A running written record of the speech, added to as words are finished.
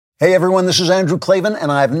Hey everyone, this is Andrew Klavan,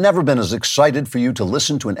 and I've never been as excited for you to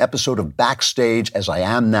listen to an episode of Backstage as I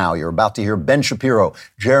am now. You're about to hear Ben Shapiro,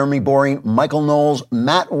 Jeremy Boring, Michael Knowles,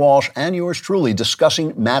 Matt Walsh, and yours truly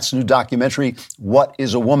discussing Matt's new documentary, What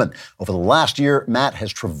is a Woman? Over the last year, Matt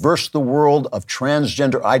has traversed the world of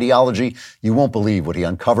transgender ideology. You won't believe what he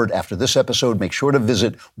uncovered after this episode. Make sure to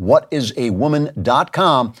visit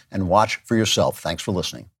whatisawoman.com and watch for yourself. Thanks for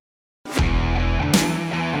listening.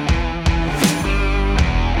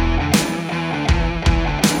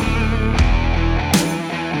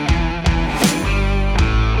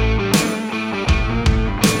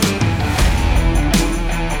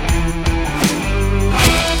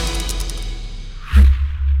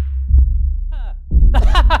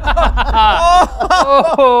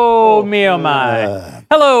 Oh, me oh my.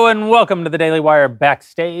 Hello and welcome to the Daily Wire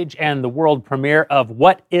Backstage and the world premiere of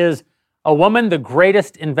What is a Woman? The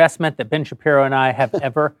greatest investment that Ben Shapiro and I have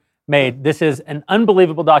ever made. This is an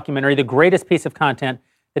unbelievable documentary, the greatest piece of content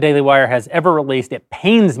the Daily Wire has ever released. It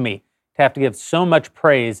pains me to have to give so much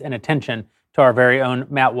praise and attention to our very own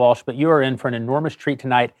Matt Walsh, but you are in for an enormous treat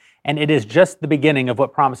tonight, and it is just the beginning of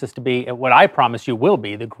what promises to be, what I promise you will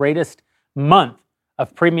be, the greatest month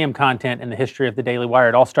of premium content in the history of the Daily Wire.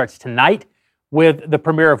 It all starts tonight with the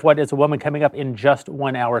premiere of What is a Woman coming up in just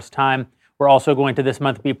 1 hour's time. We're also going to this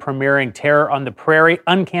month be premiering Terror on the Prairie,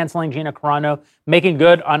 uncanceling Gina Carano, making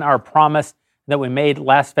good on our promise that we made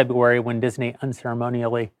last February when Disney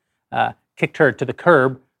unceremonially kicked her to the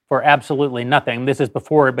curb for absolutely nothing. This is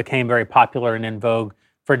before it became very popular and in vogue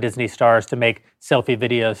for Disney stars to make selfie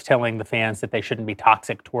videos telling the fans that they shouldn't be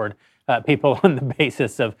toxic toward people on the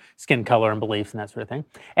basis of skin color and beliefs and that sort of thing.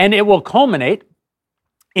 And it will culminate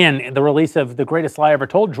in the release of The Greatest Lie Ever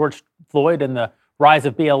Told, George Floyd and the Rise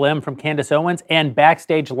of BLM from Candace Owens, and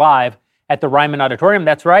Backstage Live at the Ryman Auditorium.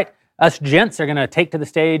 That's right. Us gents are going to take to the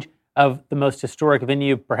stage of the most historic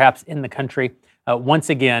venue perhaps in the country once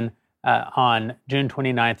again on June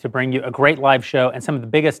 29th to bring you a great live show and some of the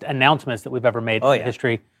biggest announcements that we've ever made in the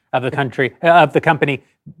history of the country, of the company.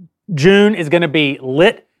 June is going to be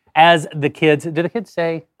lit. As the kids, do the kids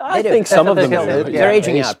say? I think some of them do. They're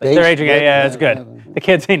aging out. They're aging out, yeah, it's good. The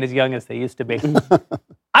kids ain't as young as they used to be.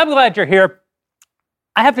 I'm glad you're here.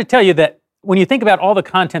 I have to tell you that when you think about all the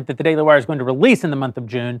content that the Daily Wire is going to release in the month of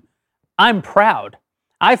June, I'm proud.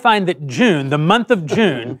 I find that June, the month of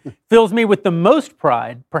June, fills me with the most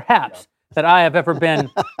pride, perhaps, that I have ever been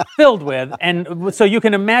filled with. And so you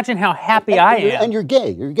can imagine how happy I am. And you're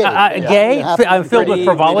gay. You're gay. Gay? I'm filled with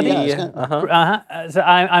frivolity. So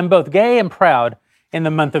I'm both gay and proud in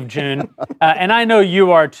the month of June. And I know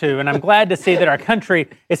you are too. And I'm glad to see that our country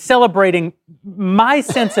is celebrating my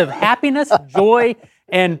sense of happiness, joy,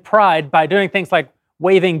 and pride by doing things like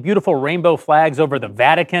waving beautiful rainbow flags over the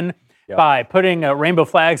Vatican, by putting rainbow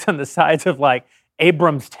flags on the sides of like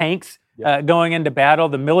Abrams tanks. Going into battle,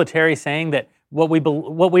 the military saying that what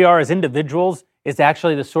we are as individuals is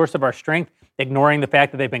actually the source of our strength, ignoring the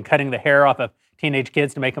fact that they've been cutting the hair off of teenage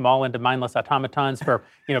kids to make them all into mindless automatons for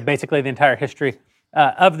basically the entire history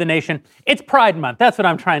of the nation. It's Pride Month. That's what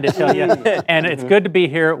I'm trying to tell you, and it's good to be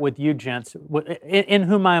here with you gents, in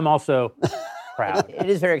whom I am also proud.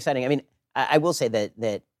 It is very exciting. I mean, I will say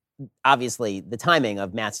that obviously the timing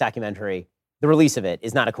of Matt's documentary, the release of it,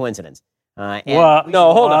 is not a coincidence. No,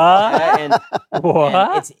 hold on.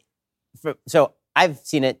 What? So I've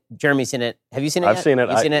seen it. Jeremy's seen it. Have you seen it? I've seen it.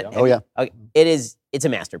 You've seen it? Oh yeah. Okay. It's a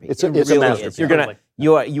masterpiece. It's a masterpiece.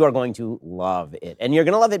 You are going to love it, and you're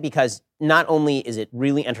going to love it because not only is it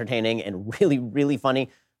really entertaining and really, really funny,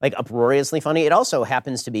 like uproariously funny, it also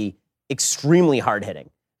happens to be extremely hard hitting.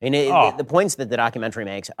 And the points that the documentary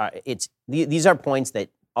makes these are points that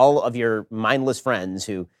all of your mindless friends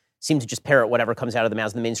who seem to just parrot whatever comes out of the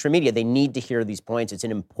mouths of the mainstream media. They need to hear these points. It's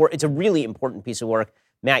a really important piece of work.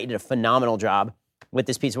 Matt, you did a phenomenal job with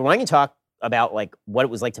this piece. But why don't you talk about like what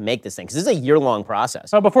it was like to make this thing? Because this is a year-long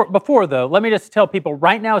process. So before though, let me just tell people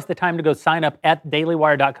right now is the time to go sign up at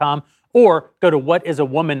dailywire.com or go to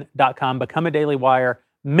whatisawoman.com. Become a Daily Wire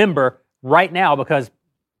member right now because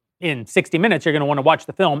in 60 minutes you're going to want to watch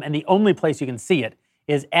the film, and the only place you can see it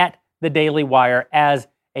is at the Daily Wire as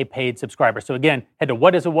a paid subscriber. So again, head to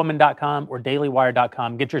whatisawoman.com or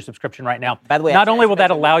dailywire.com. Get your subscription right now. By the way, not only will that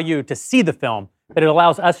allow you to see the film, but it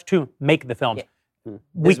allows us to make the film. Yeah.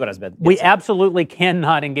 This is what I was about to say. We absolutely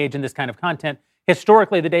cannot engage in this kind of content.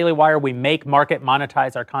 Historically, the Daily Wire, we make, market,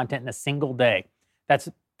 monetize our content in a single day.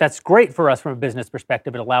 That's great for us from a business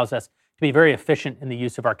perspective. It allows us to be very efficient in the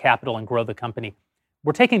use of our capital and grow the company.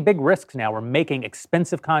 We're taking big risks now. We're making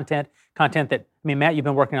expensive content that, Matt, you've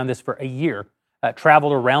been working on this for a year.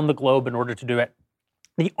 Traveled around the globe in order to do it.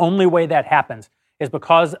 The only way that happens is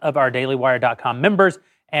because of our dailywire.com members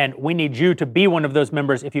And we need you to be one of those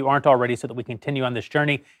members if you aren't already, so that we continue on this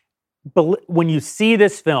journey. When you see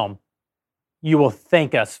this film, you will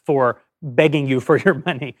thank us for begging you for your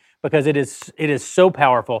money, because it is so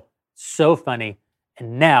powerful, so funny.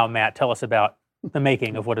 And now, Matt, tell us about the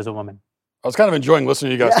making of What is a Woman? I was kind of enjoying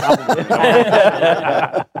listening to you guys compliment me.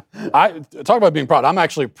 I talk about being proud. I'm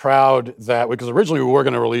actually proud that, because originally we were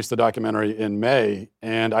going to release the documentary in May,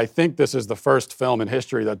 and I think this is the first film in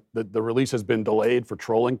history that the release has been delayed for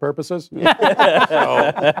trolling purposes. So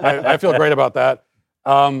I feel great about that.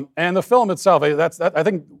 And the film itself, I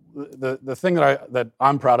think the thing that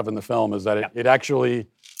I'm proud of in the film is that it actually,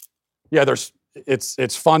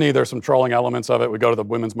 it's funny. There's some trolling elements of it. We go to the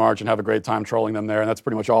Women's March and have a great time trolling them there, and that's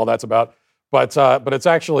pretty much all that's about. But it's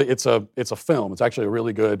actually it's a film. It's actually a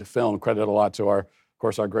really good film. Credited a lot to our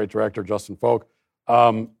great director Justin Folk.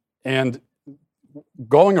 And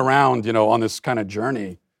going around, on this kind of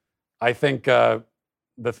journey, I think the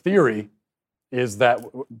theory is that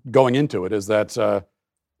going into it is that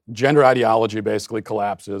gender ideology basically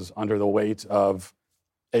collapses under the weight of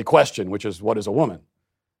a question, which is, what is a woman?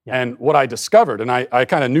 Yeah. And what I discovered, and I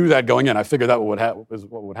kind of knew that going in, I figured that was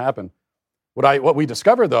what would happen. What we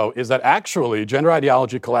discovered, though, is that actually gender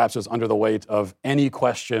ideology collapses under the weight of any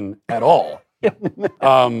question at all.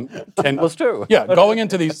 And that's true. Yeah, going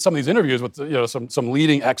into some of these interviews with some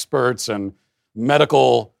leading experts and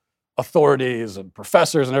medical authorities and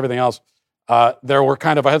professors and everything else, I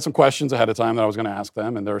had some questions ahead of time that I was going to ask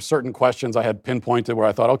them, and there are certain questions I had pinpointed where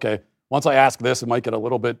I thought, okay, once I ask this, it might get a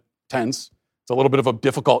little bit tense. It's a little bit of a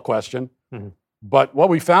difficult question. Mm-hmm. But what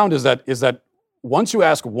we found is that once you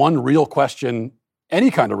ask one real question, any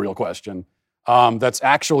kind of real question, that's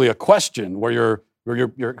actually a question where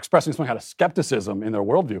you're expressing some kind of skepticism in their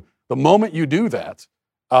worldview, the moment you do that,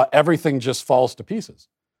 everything just falls to pieces.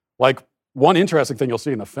 Like, one interesting thing you'll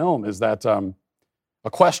see in the film is that a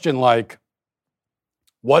question like,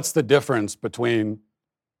 what's the difference between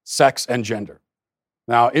sex and gender?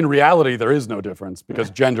 Now, in reality, there is no difference, because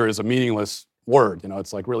gender is a meaningless word.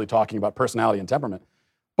 It's like really talking about personality and temperament.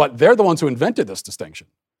 But they're the ones who invented this distinction.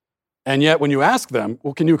 And yet, when you ask them,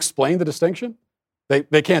 well, can you explain the distinction?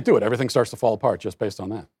 They can't do it. Everything starts to fall apart just based on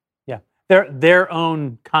that. Yeah, their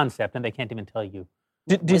own concept, and they can't even tell you.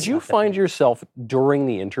 Did you find yourself during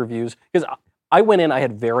the interviews, because I went in, I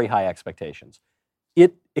had very high expectations.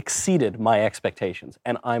 It exceeded my expectations,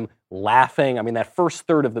 and I'm laughing. I mean, that first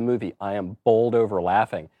third of the movie, I am bowled over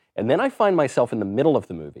laughing. And then I find myself in the middle of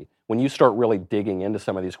the movie, when you start really digging into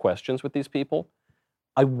some of these questions with these people,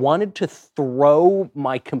 I wanted to throw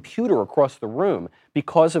my computer across the room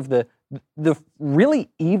because of the really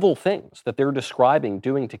evil things that they're describing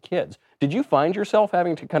doing to kids. Did you find yourself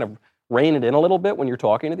having to kind of rein it in a little bit when you're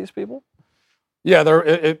talking to these people? Yeah,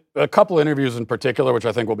 a couple of interviews in particular, which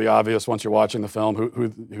I think will be obvious once you're watching the film,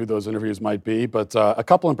 who those interviews might be. But a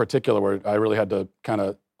couple in particular where I really had to kind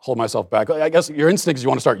of hold myself back. I guess your instinct is you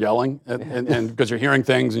want to start yelling, and because you're hearing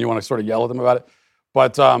things and you want to sort of yell at them about it.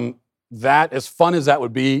 But that, as fun as that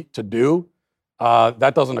would be to do,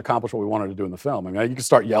 that doesn't accomplish what we wanted to do in the film. I mean, you can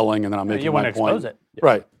start yelling, and then I'm making my point. You want to expose it,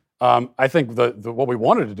 right? I think what we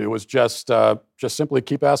wanted to do was just simply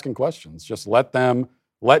keep asking questions. Just let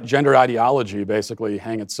gender ideology basically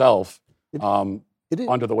hang itself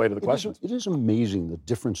under the weight of the questions. It is amazing the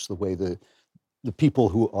difference, the way the people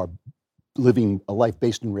who are living a life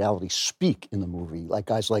based in reality speak in the movie, like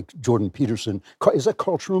guys like Jordan Peterson. Is that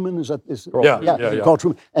Carl Truman? Yeah. Carl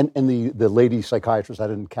Truman. And the lady psychiatrist, I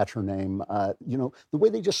didn't catch her name. The way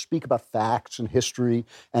they just speak about facts and history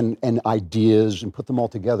and ideas and put them all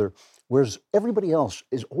together. Whereas everybody else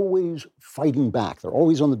is always fighting back. They're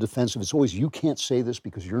always on the defensive. It's always, you can't say this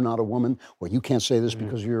because you're not a woman, or you can't say this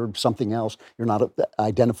because you're something else. You're not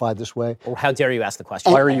identified this way. Or how dare you ask the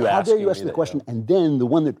question? Why are you asking? How dare you ask the question? And then the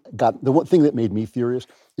one thing that made me furious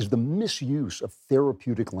is the misuse of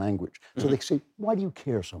therapeutic language. So they say, why do you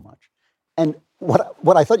care so much? And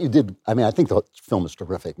what I thought you did, I mean, I think the film is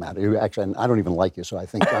terrific, Matt. Actually, and I don't even like you, so I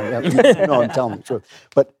think I'm telling the truth.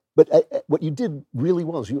 But what you did really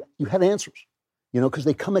well is you had answers, because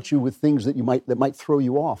they come at you with things that might throw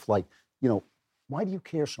you off, like, why do you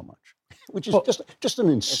care so much? Which is just an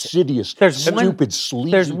insidious, stupid,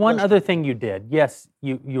 sleazy There's one question. other thing you did. Yes,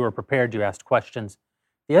 you were prepared, you asked questions.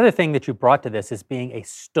 The other thing that you brought to this is being a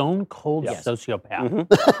stone cold sociopath.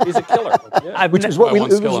 Mm-hmm. He's a killer. Yeah. Which is what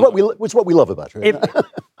we love about you.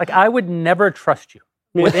 I would never trust you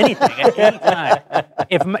with anything at any time.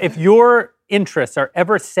 If your interests are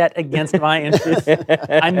ever set against my interests,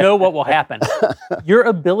 I know what will happen. Your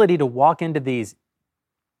ability to walk into these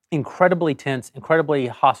incredibly tense, incredibly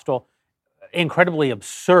hostile, incredibly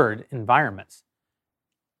absurd environments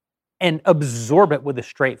and absorb it with a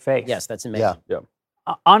straight face. Yes, that's amazing. Yeah.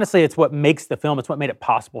 Honestly, it's what makes the film. It's what made it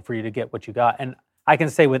possible for you to get what you got. And I can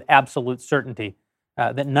say with absolute certainty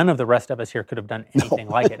that none of the rest of us here could have done anything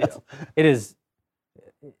like it. It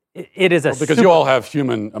is a Because you all have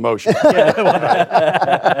human emotion. That's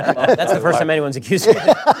the first time anyone's accused me.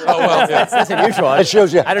 That's unusual. It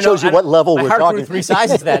shows you, I don't know. shows you what level My we're heart grew talking. 3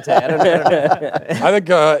 sizes that day. I don't know. I think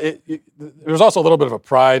there was also a little bit of a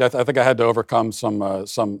pride. I think I had to overcome some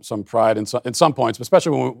pride in some points,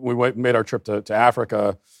 especially when we made our trip to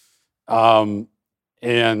Africa, and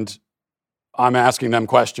I'm asking them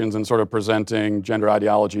questions and sort of presenting gender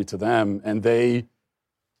ideology to them, and they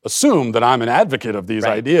assume that I'm an advocate of these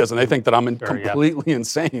ideas, and they think that I'm completely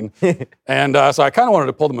insane. And so I kind of wanted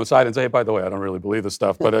to pull them aside and say, hey, by the way, I don't really believe this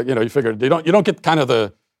stuff. But you figure you don't get kind of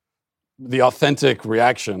the authentic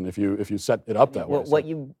reaction if you set it up that way. Well, what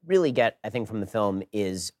you really get, I think, from the film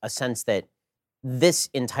is a sense that this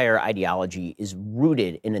entire ideology is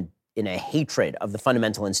rooted in a hatred of the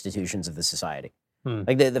fundamental institutions of the society,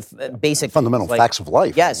 like the basic Fundamental like, facts of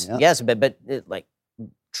life. Yes, yes, but like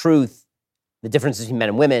truth, the differences between men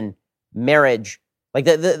and women, marriage, like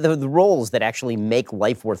the roles that actually make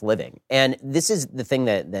life worth living. And this is the thing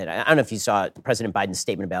that I don't know if you saw President Biden's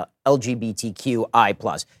statement about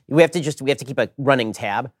LGBTQI+. We have to keep a running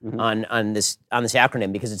tab on this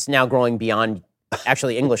acronym because it's now growing beyond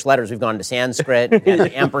actually English letters. We've gone to Sanskrit,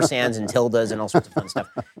 and ampersands and tildes and all sorts of fun stuff.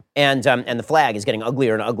 And the flag is getting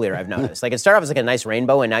uglier and uglier, I've noticed. Like it started off as like a nice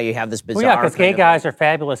rainbow, and now you have this bizarre. Well, yeah, because gay guys are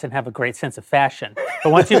fabulous and have a great sense of fashion.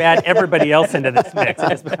 But once you add everybody else into this mix,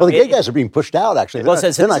 well, the gay guys are being pushed out. Actually,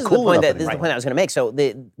 they're not cool enough. This is the point I was going to make. So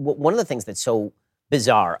one of the things that's so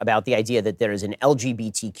bizarre about the idea that there is an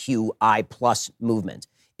LGBTQI+ movement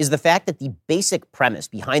is the fact that the basic premise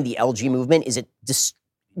behind the LG movement is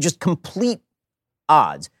just complete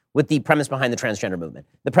odds with the premise behind the transgender movement.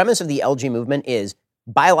 The premise of the LG movement is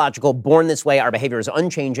biological, born this way, our behavior is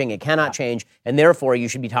unchanging, it cannot change, and therefore you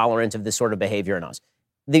should be tolerant of this sort of behavior in us.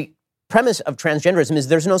 The premise of transgenderism is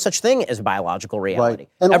there's no such thing as biological reality. Right.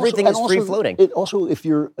 And everything is free-floating. Also, if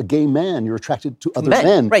you're a gay man, you're attracted to other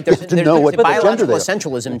men. Right. You have to know what there's a gender biological they are.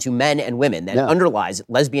 essentialism to men and women that underlies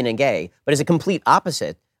lesbian and gay, but is a complete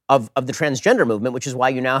opposite of the transgender movement, which is why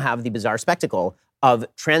you now have the bizarre spectacle of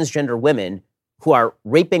transgender women who are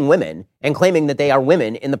raping women and claiming that they are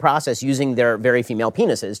women in the process using their very female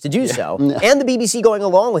penises to do so. And the BBC going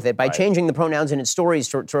along with it by changing the pronouns in its stories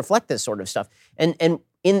to reflect this sort of stuff. So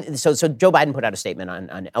Joe Biden put out a statement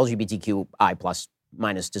on LGBTQI+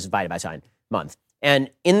 minus divided by sign month. And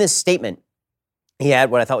in this statement, he had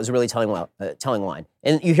what I thought was a really telling line.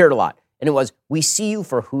 And you hear it a lot. And it was, "We see you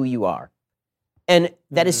for who you are." And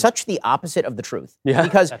that is such the opposite of the truth. Yeah.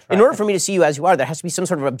 Because in order for me to see you as you are, there has to be some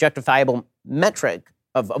sort of objectifiable metric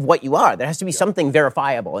of what you are. There has to be something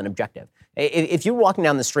verifiable and objective. If you're walking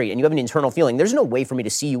down the street and you have an internal feeling, there's no way for me to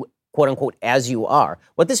see you, quote unquote, as you are.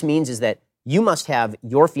 What this means is that you must have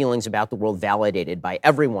your feelings about the world validated by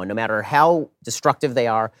everyone, no matter how destructive they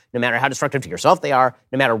are, no matter how destructive to yourself they are,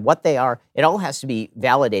 no matter what they are. It all has to be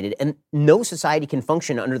validated. And no society can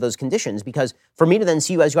function under those conditions, because for me to then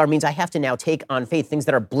see you as you are means I have to now take on faith things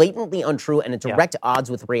that are blatantly untrue and at direct odds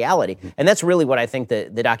with reality. And that's really what I think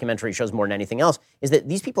the documentary shows more than anything else, is that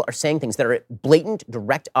these people are saying things that are at blatant,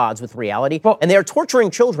 direct odds with reality, and they are torturing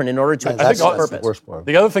children in order to achieve That's purpose. the worst part.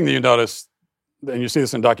 The other thing that you notice, and you see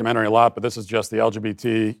this in documentary a lot, but this is just the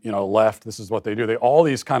LGBT, left. This is what they do. All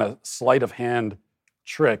these kind of sleight of hand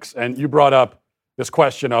tricks. And you brought up this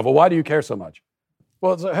question of, well, why do you care so much?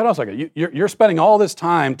 Well, hold on a second. You're spending all this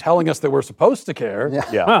time telling us that we're supposed to care.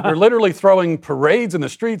 Yeah. You're literally throwing parades in the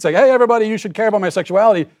streets saying, hey, everybody, you should care about my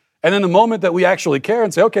sexuality. And then the moment that we actually care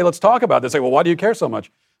and say, okay, let's talk about this, they say, well, why do you care so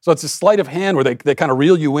much? So it's a sleight of hand where they kind of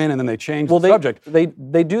reel you in and then they change the subject. They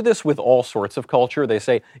do this with all sorts of culture. They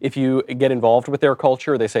say if you get involved with their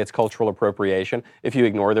culture, they say it's cultural appropriation. If you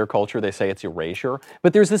ignore their culture, they say it's erasure.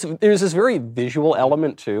 But there's this very visual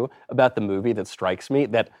element too about the movie that strikes me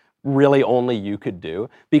that really only you could do.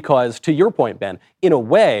 Because to your point, Ben, in a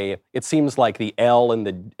way, it seems like the L and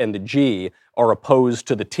the G are opposed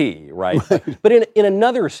to the T, right? But in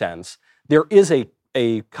another sense, there is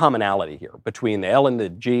a commonality here between the L and the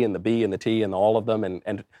G and the B and the T and all of them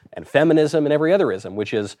and feminism and every other ism,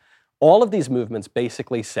 which is all of these movements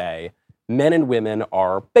basically say men and women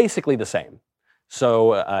are basically the same.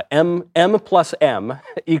 So M plus M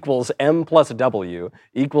equals M plus W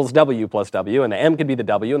equals W plus W, and the M can be the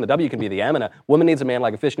W and the W can be the M, and a woman needs a man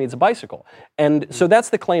like a fish needs a bicycle. And so that's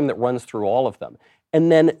the claim that runs through all of them. And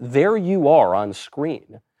then there you are on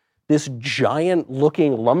screen this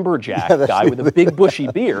giant-looking lumberjack guy with a big bushy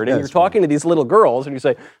beard, and you're talking to these little girls, and you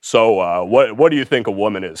say, "So, what do you think a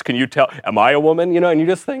woman is? Can you tell? Am I a woman?" And you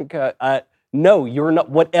just think, "No, you're not.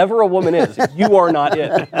 Whatever a woman is, you are not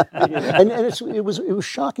it." And it was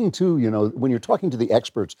shocking too. When you're talking to the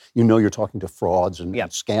experts, you're talking to frauds and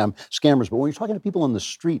scammers. But when you're talking to people on the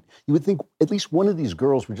street, you would think at least one of these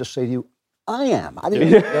girls would just say to you, "I am." I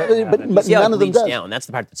mean, but none of them does. Down. That's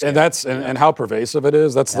the part that's and how pervasive it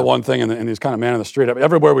is. That's the one thing in these kind of man in the street. I mean,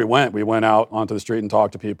 everywhere we went out onto the street and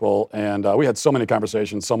talked to people, and we had so many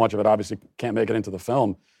conversations. So much of it obviously can't make it into the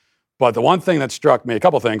film. But the one thing that struck me, a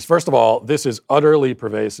couple things. First of all, this is utterly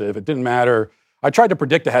pervasive. It didn't matter. I tried to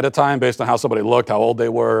predict ahead of time based on how somebody looked, how old they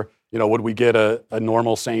were. Would we get a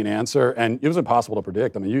normal, sane answer? And it was impossible to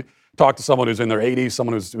predict. I mean, you talk to someone who's in their 80s,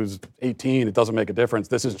 someone who's 18, it doesn't make a difference.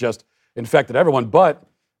 This is just infected everyone. But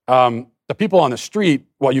the people on the street,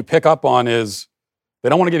 what you pick up on is they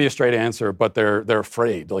don't want to give you a straight answer, but they're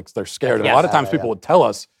afraid, like they're scared. And a lot of times people would tell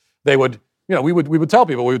us, we would tell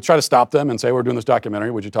people, we would try to stop them and say, "We're doing this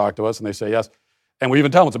documentary, would you talk to us?" And they say yes. And we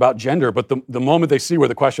even tell them it's about gender, but the moment they see where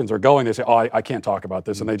the questions are going, they say, "Oh, I can't talk about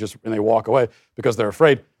this," and they walk away because they're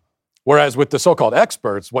afraid. Whereas with the so-called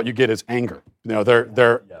experts, what you get is anger.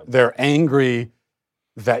 They're angry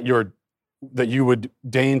that you would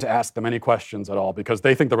deign to ask them any questions at all, because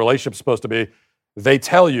they think the relationship's supposed to be, they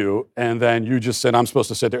tell you, and then you just said, "I'm supposed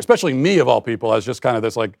to sit there," especially me of all people, as just kind of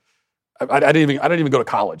this like, I didn't even go to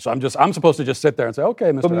college, so I'm supposed to just sit there and say,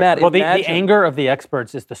 "Okay, Mr. But Matt, Well, the anger of the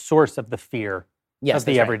experts is the source of the fear of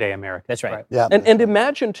the everyday American. That's right. Yeah. And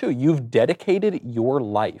imagine, too, you've dedicated your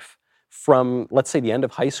life from, let's say, the end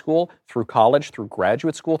of high school, through college, through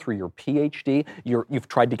graduate school, through your PhD, you've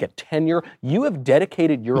tried to get tenure. You have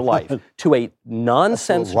dedicated your life to a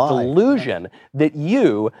nonsense delusion that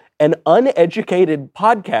you, an uneducated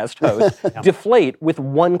podcast host, deflate with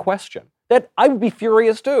one question. That I would be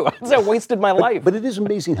furious too. I wasted my life. But it is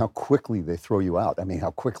amazing how quickly they throw you out. I mean,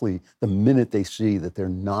 how quickly, the minute they see that they're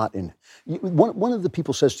not in. One of the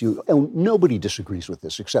people says to you, and nobody disagrees with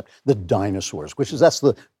this except the dinosaurs, that's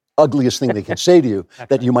the ugliest thing they can say to you,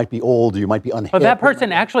 that you might be old, or you might be unhip. But that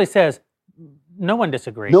person actually says, "No one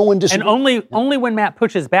disagrees." No one disagrees. And only when Matt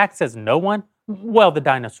pushes back says, "No one," well, the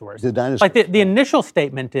dinosaurs. The dinosaurs. Like the initial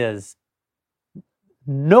statement is,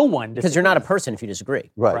 no one disagrees. because you're not a person if you disagree.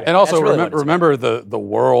 Right. And also That's really what it's remember the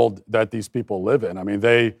world that these people live in. I mean,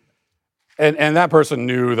 and that person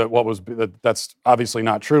knew that that's obviously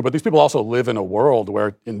not true. But these people also live in a world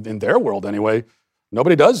where, in their world anyway,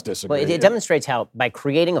 nobody does disagree. Well, it demonstrates how, by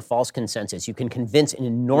creating a false consensus, you can convince an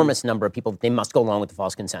enormous number of people that they must go along with the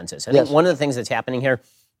false consensus. I think one of the things that's happening here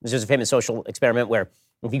is there's a famous social experiment where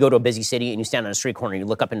if you go to a busy city and you stand on a street corner and you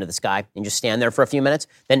look up into the sky and just stand there for a few minutes,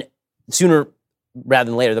 then sooner rather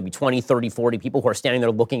than later, there'll be 20, 30, 40 people who are standing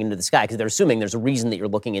there looking into the sky because they're assuming there's a reason that you're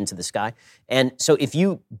looking into the sky. And so if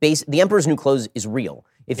you the Emperor's New Clothes is real.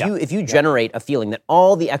 If you generate a feeling that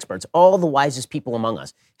all the experts, all the wisest people among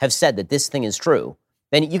us have said that this thing is true,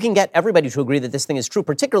 then you can get everybody to agree that this thing is true,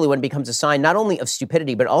 particularly when it becomes a sign not only of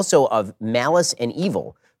stupidity, but also of malice and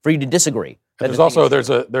evil for you to disagree. There's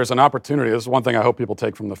an opportunity. This is one thing I hope people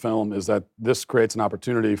take from the film, is that this creates an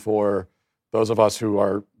opportunity for those of us who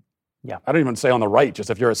are, I don't even say on the right, just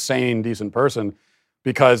if you're a sane, decent person,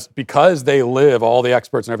 because they live, all the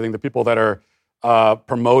experts and everything, the people that are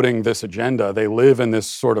promoting this agenda, they live in this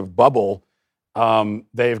sort of bubble.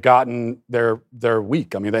 They've gotten, they're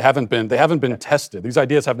weak. I mean, they haven't been tested. These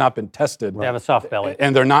ideas have not been tested. They have a soft belly.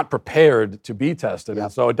 And they're not prepared to be tested.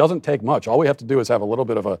 And so it doesn't take much. All we have to do is have a little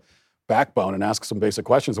bit of a backbone and ask some basic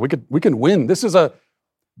questions. We can win. This is a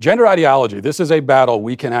gender ideology. This is a battle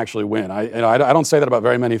we can actually win. I don't say that about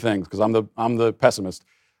very many things because I'm the pessimist,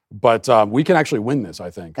 but we can actually win this, I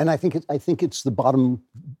think. And I think it's the bottom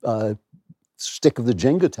stick of the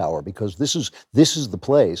Jenga tower, because this is the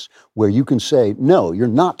place where you can say, no, you're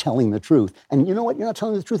not telling the truth. And you know what? You're not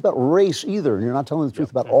telling the truth about race either. And you're not telling the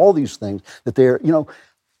truth about all these things that they're,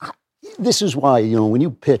 this is why, when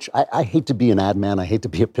you pitch, I hate to be an ad man, I hate to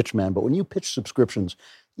be a pitch man, but when you pitch subscriptions,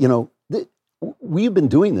 we've been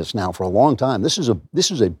doing this now for a long time. This is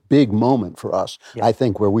a big moment for us, I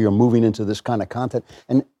think, where we are moving into this kind of content.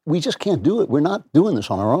 And we just can't do it. We're not doing this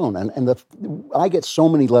on our own. And I get so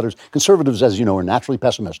many letters. Conservatives, as you know, are naturally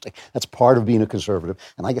pessimistic. That's part of being a conservative.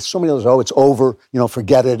 And I get so many letters, it's over,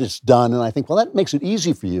 forget it, it's done. And I think, well, that makes it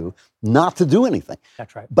easy for you not to do anything.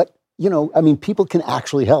 That's right. But, people can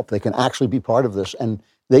actually help. They can actually be part of this. And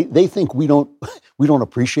they think we don't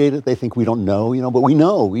appreciate it. They think we don't know, but we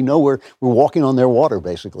know we're walking on their water,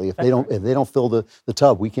 basically. If they don't fill the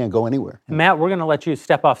tub, we can't go anywhere. Matt, we're going to let you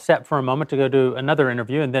step off set for a moment to go do another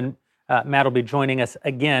interview, and then Matt will be joining us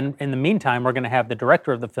again. In the meantime, we're going to have the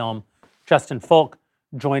director of the film, Justin Folk,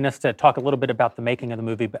 join us to talk a little bit about the making of the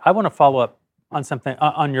movie. But I want to follow up on something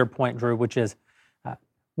on your point, Drew, which is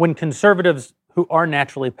when conservatives who are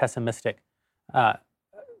naturally pessimistic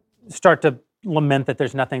start to lament that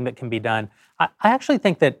there's nothing that can be done, I actually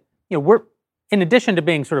think that we're, in addition to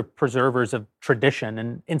being sort of preservers of tradition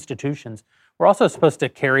and institutions, we're also supposed to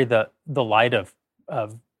carry the light of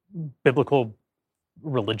biblical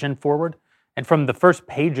religion forward. And from the first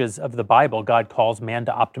pages of the Bible, God calls man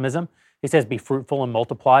to optimism. He says, be fruitful and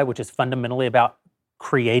multiply, which is fundamentally about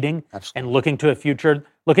creating and looking to a future,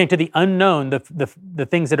 looking to the unknown, the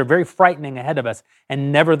things that are very frightening ahead of us,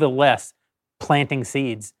 and nevertheless planting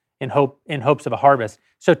seeds in hopes of a harvest.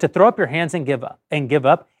 So to throw up your hands and give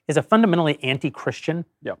up is a fundamentally anti-Christian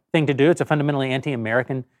thing to do. It's a fundamentally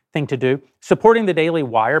anti-American thing to do. Supporting the Daily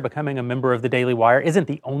Wire, becoming a member of the Daily Wire, isn't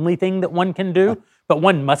the only thing that one can do, but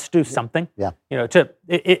one must do something. Yeah.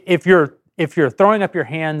 If you're throwing up your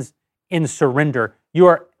hands in surrender, you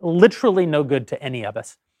are literally no good to any of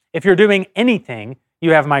us. If you're doing anything,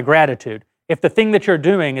 you have my gratitude. If the thing that you're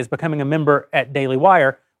doing is becoming a member at Daily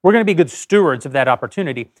Wire, we're going to be good stewards of that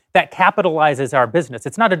opportunity. That capitalizes our business.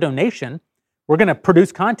 It's not a donation. We're going to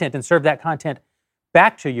produce content and serve that content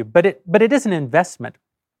back to you. But it is an investment.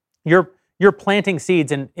 You're planting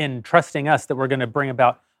seeds in trusting us that we're going to bring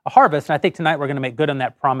about a harvest. And I think tonight we're going to make good on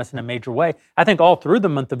that promise in a major way. I think all through the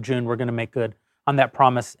month of June, we're going to make good on that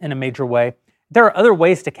promise in a major way. There are other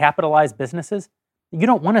ways to capitalize businesses. You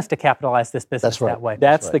don't want us to capitalize this business that way.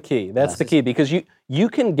 That's the key. That's the key, because you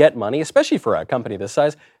can get money, especially for a company this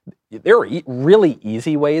size. There are really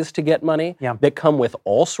easy ways to get money that come with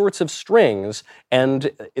all sorts of strings, and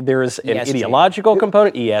there's an ideological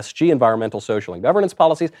component, ESG, environmental, social, and governance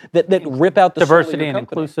policies that rip out the diversity and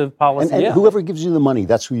inclusive policies. And whoever gives you the money,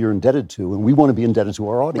 that's who you're indebted to, and we want to be indebted to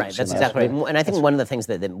our audience. Right, that's exactly right. And I think one of the things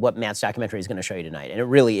that what Matt's documentary is going to show you tonight, and it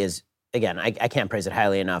really is, again, I can't praise it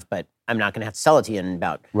highly enough, but I'm not going to have to sell it to you in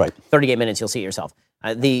about 38 minutes. You'll see it yourself.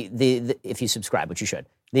 If you subscribe, which you should.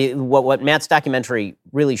 What Matt's documentary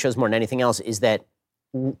really shows more than anything else is that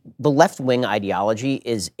the left-wing ideology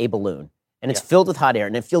is a balloon, and it's filled with hot air,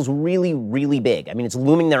 and it feels really, really big. I mean, it's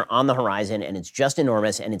looming there on the horizon, and it's just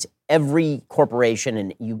enormous, and it's every corporation,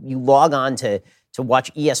 and you log on to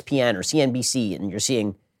watch ESPN or CNBC, and you're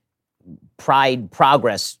seeing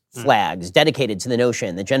progress flags dedicated to the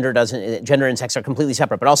notion that gender and sex are completely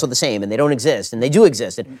separate, but also the same, and they don't exist, and they do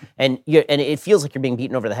exist, and it feels like you're being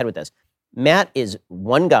beaten over the head with this. Matt is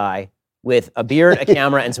one guy with a beard, a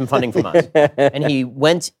camera, and some funding from us, and he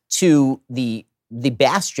went to the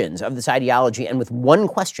bastions of this ideology, and with one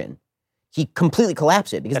question, he completely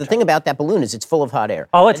collapsed it, because the thing about that balloon is it's full of hot air.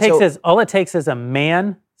 All it takes is a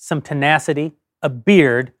man, some tenacity, a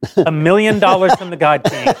beard, $1 million from the God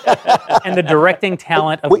King, and the directing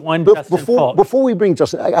talent of Justin Folk. Before we bring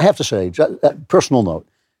Justin, I have to say, personal note,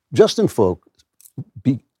 Justin Folk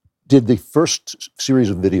did the first series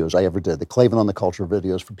of videos I ever did, the Klavan on the Culture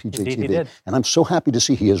videos for PJTV. Indeed, he did. And I'm so happy to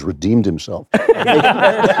see he has redeemed himself. I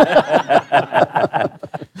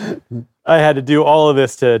had to do all of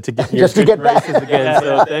this to get your good graces again,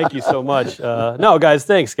 so thank you so much. No, guys,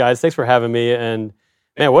 thanks for having me, and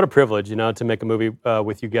man, what a privilege, to make a movie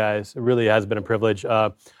with you guys. It really has been a privilege.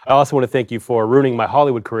 I also want to thank you for ruining my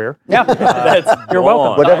Hollywood career. Yeah, you're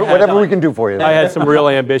welcome. Whatever we can do for you. I had some real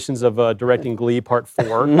ambitions of directing Glee Part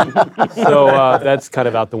 4, so that's kind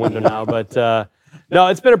of out the window now. But no,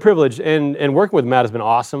 it's been a privilege, and working with Matt has been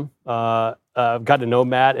awesome. I've gotten to know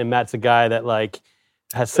Matt, and Matt's a guy that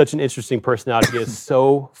has such an interesting personality. He is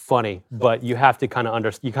so funny, but you have to kind of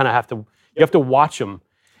understand. You have to watch him.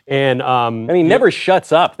 And he never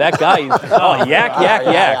shuts up. That guy,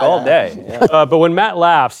 yak all day. Yeah. But when Matt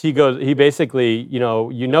laughs, he basically,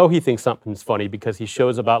 he thinks something's funny because he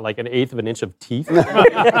shows about like 1/8 of an inch of teeth. He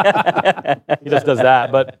just does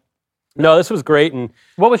that. But no, this was great. And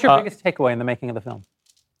what was your biggest takeaway in the making of the film?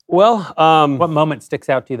 Well, what moment sticks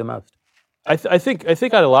out to you the most? I think I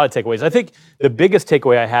had a lot of takeaways. I think the biggest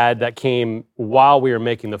takeaway I had that came while we were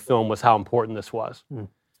making the film was how important this was.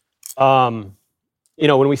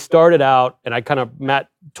 When we started out, and Matt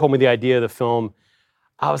told me the idea of the film,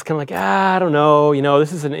 I was kind of like, I don't know.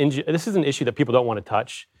 This is an issue that people don't want to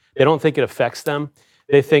touch. They don't think it affects them.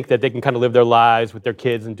 They think that they can kind of live their lives with their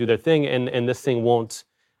kids and do their thing, and this thing won't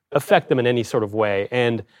affect them in any sort of way.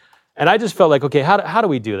 And I just felt like, okay, how do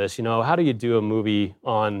we do this? How do you do a movie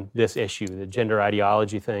on this issue, the gender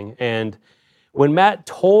ideology thing? And when Matt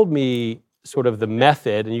told me sort of the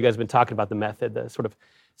method, and you guys have been talking about the method, the sort of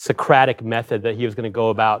Socratic method that he was going to go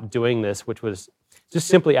about doing this, which was just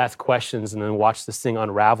simply ask questions and then watch this thing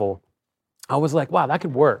unravel, I was like, wow, that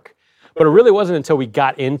could work. But it really wasn't until we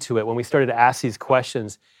got into it, when we started to ask these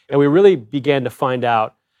questions, and we really began to find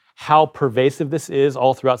out how pervasive this is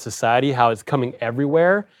all throughout society, how it's coming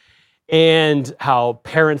everywhere, and how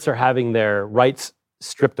parents are having their rights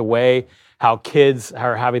stripped away, how kids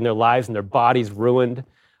are having their lives and their bodies ruined.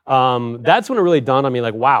 That's when it really dawned on me,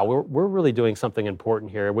 like, wow, we're really doing something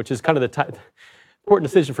important here, which is kind of the important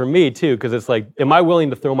decision for me too, because it's like, am I willing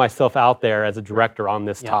to throw myself out there as a director on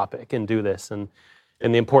this topic and do this? And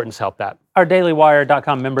the importance helped that. Our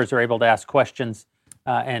dailywire.com members are able to ask questions,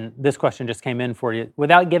 and this question just came in for you.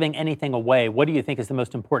 Without giving anything away, what do you think is the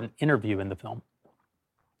most important interview in the film?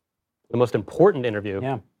 The most important interview?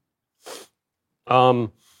 Yeah.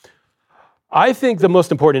 I think the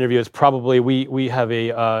most important interview is probably, we have a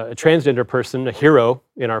transgender person, a hero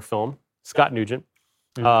in our film, Scott Nugent.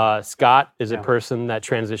 Scott is a person that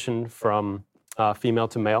transitioned from female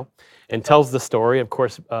to male and tells the story. Of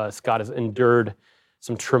course, Scott has endured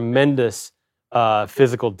some tremendous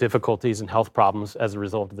physical difficulties and health problems as a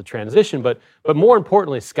result of the transition. But more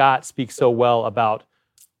importantly, Scott speaks so well about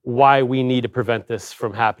why we need to prevent this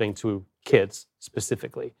from happening to kids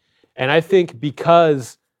specifically. And I think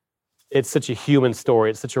because it's such a human story,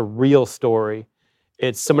 it's such a real story,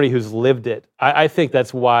 it's somebody who's lived it, I think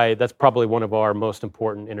that's probably one of our most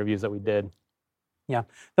important interviews that we did. Yeah.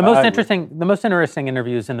 The most interesting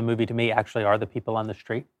interviews in the movie to me actually are the people on the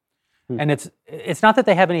street. And it's not that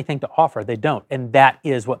they have anything to offer, they don't. And that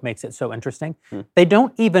is what makes it so interesting. They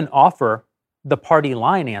don't even offer the party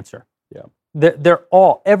line answer. Yeah.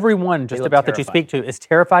 Everyone just about that you speak to is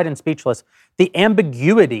terrified and speechless. The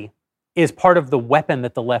ambiguity is part of the weapon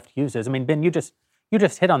that the left uses. I mean, Ben, you just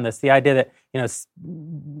hit on this, the idea that,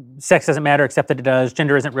 sex doesn't matter except that it does,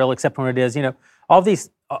 gender isn't real except when it is,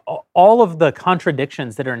 all of the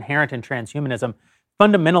contradictions that are inherent in transhumanism.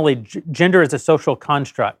 Fundamentally, gender is a social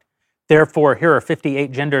construct. Therefore, here are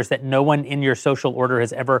 58 genders that no one in your social order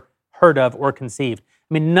has ever heard of or conceived.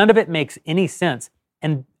 I mean, none of it makes any sense,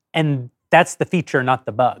 and that's the feature, not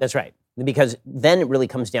the bug. That's right. Because then it really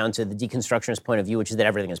comes down to the deconstructionist point of view, which is that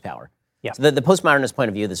everything is power. Yeah. So the postmodernist point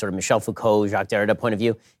of view, the sort of Michel Foucault, Jacques Derrida point of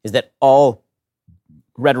view, is that all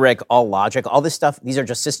rhetoric, all logic, all this stuff, these are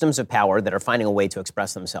just systems of power that are finding a way to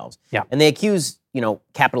express themselves. Yeah. And they accuse,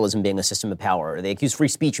 capitalism being a system of power, or they accuse free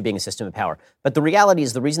speech of being a system of power. But the reality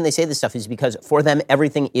is the reason they say this stuff is because for them,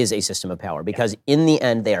 everything is a system of power, because in the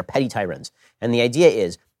end, they are petty tyrants. And the idea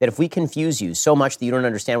is that if we confuse you so much that you don't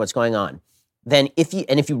understand what's going on, then if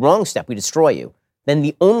you wrong step, we destroy you, then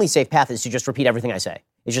the only safe path is to just repeat everything I say.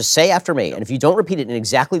 It's just say after me. And if you don't repeat it in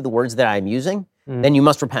exactly the words that I'm using, then you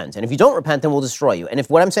must repent. And if you don't repent, then we'll destroy you. And if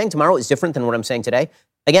what I'm saying tomorrow is different than what I'm saying today,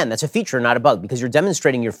 again, that's a feature, not a bug, because you're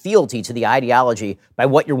demonstrating your fealty to the ideology by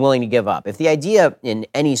what you're willing to give up. If the idea in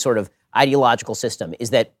any sort of ideological system is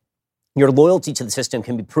that your loyalty to the system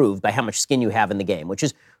can be proved by how much skin you have in the game, which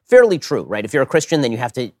is fairly true, right? If you're a Christian, then you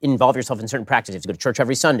have to involve yourself in certain practices. You have to go to church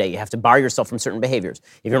every Sunday. You have to bar yourself from certain behaviors.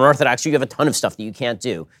 If you're an Orthodox, you have a ton of stuff that you can't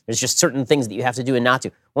do. There's just certain things that you have to do and not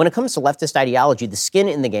do. When it comes to leftist ideology, the skin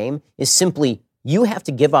in the game is simply you have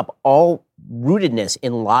to give up all rootedness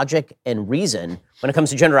in logic and reason when it comes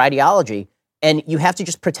to gender ideology, and you have to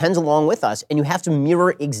just pretend along with us, and you have to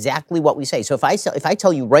mirror exactly what we say. So if I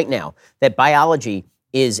tell you right now that biology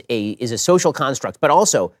is a social construct, but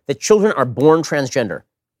also that children are born transgender,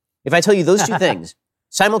 if I tell you those two things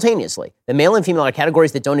simultaneously, the male and female are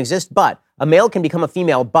categories that don't exist, but a male can become a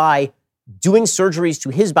female by doing surgeries to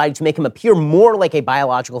his body to make him appear more like a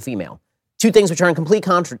biological female. Two things which are in complete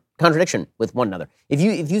contradiction with one another. If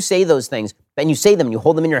you say those things, and you say them, and you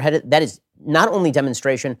hold them in your head, that is not only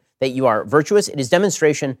demonstration that you are virtuous, it is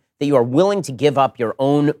demonstration that you are willing to give up your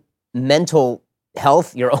own mental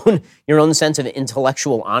health, your own sense of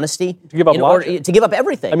intellectual honesty, to give up logic. To give up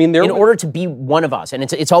everything. I mean, in order to be one of us, and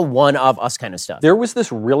it's all one of us kind of stuff. There was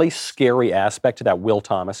this really scary aspect to that Will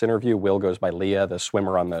Thomas interview. Will goes by Leah, the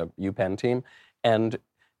swimmer on the UPenn team, and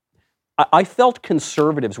I felt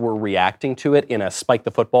conservatives were reacting to it in a spike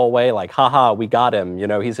the football way, like, haha, we got him.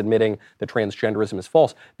 He's admitting that transgenderism is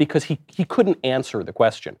false, because he couldn't answer the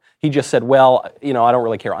question. He just said, well, I don't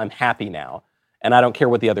really care. I'm happy now. And I don't care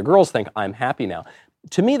what the other girls think. I'm happy now.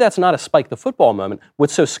 To me, that's not a spike the football moment.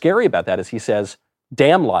 What's so scary about that is he says,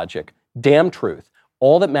 damn logic, damn truth.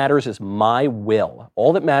 All that matters is my will.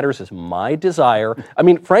 All that matters is my desire. I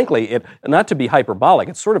mean, frankly, not to be hyperbolic,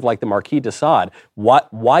 it's sort of like the Marquis de Sade.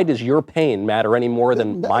 Why does your pain matter any more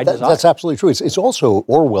than my desire? That's absolutely true. It's also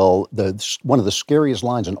Orwell, one of the scariest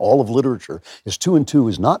lines in all of literature is 2 and 2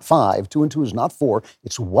 is not 5, 2 and 2 is not 4.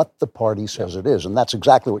 It's what the party says it is. And that's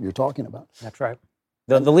exactly what you're talking about. That's right.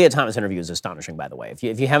 The Leah Thomas interview is astonishing, by the way.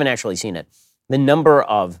 If you haven't actually seen it, the number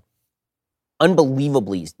of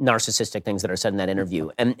unbelievably narcissistic things that are said in that interview.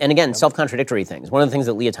 And again, self-contradictory things. One of the things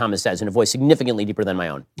that Leah Thomas says in a voice significantly deeper than my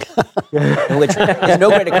own, which is no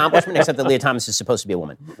great accomplishment except that Leah Thomas is supposed to be a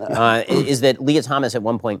woman, is that Leah Thomas at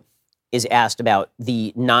one point is asked about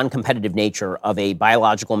the non-competitive nature of a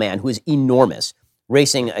biological man who is enormous,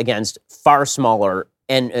 racing against far smaller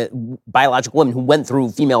and biological women who went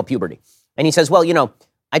through female puberty. And he says, well,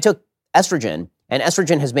 I took estrogen, and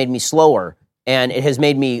estrogen has made me slower, and it has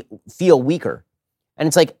made me feel weaker. And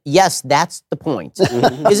it's like, yes, that's the point,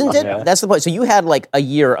 isn't it? Yeah. That's the point. So you had like a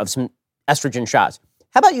year of some estrogen shots.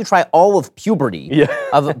 How about you try all of puberty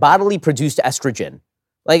of bodily produced estrogen?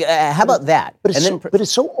 Like, how about that? But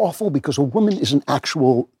it's so awful because a woman is an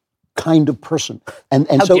actual kind of person, and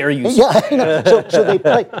how so dare you? Yeah, so they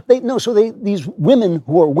play. These women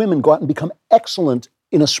who are women go out and become excellent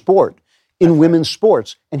in a sport, in women's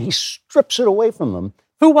sports, and he strips it away from them.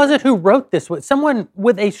 Who was it who wrote this? Someone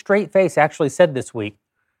with a straight face actually said this week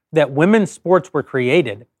that women's sports were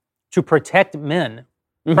created to protect men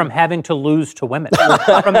from having to lose to women,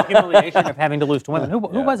 from the humiliation of having to lose to women. Who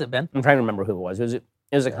was it, Ben? I'm trying to remember who it was. It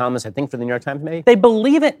was a columnist, I think, for the New York Times, maybe? They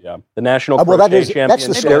believe it. Yeah. The national champion. That's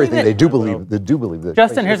the scary thing. They do believe it.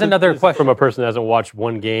 Justin, here's another question. From a person who hasn't watched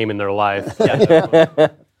one game in their life.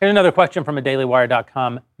 Here's another question from a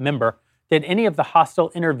DailyWire.com member. Did any of the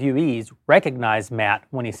hostile interviewees recognize Matt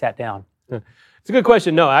when he sat down? It's a good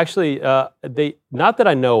question. No, actually, they not that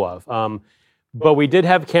I know of. But we did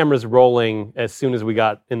have cameras rolling as soon as we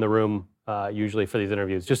got in the room, usually for these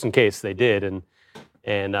interviews, just in case they did, and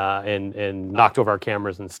knocked over our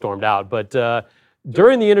cameras and stormed out. But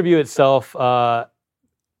during the interview itself, it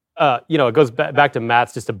goes back to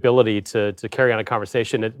Matt's just ability to carry on a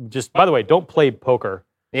conversation. It just, by the way, don't play poker.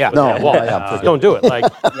 Yeah. No. Don't do it. Like,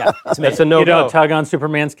 that's a no-go. You don't tug on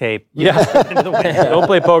Superman's cape. Yeah. Don't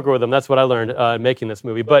play poker with him. That's what I learned making this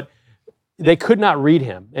movie. But they could not read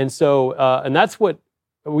him. And so, and that's what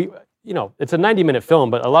it's a 90-minute film,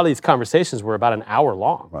 but a lot of these conversations were about an hour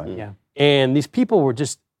long. Right. Yeah. And these people were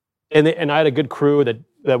just, and I had a good crew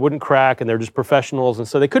that wouldn't crack, and they're just professionals. And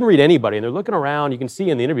so they couldn't read anybody. And they're looking around. You can see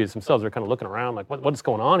in the interviews themselves, they're kind of looking around like, what's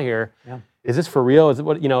going on here? Yeah. Is this for real? Is it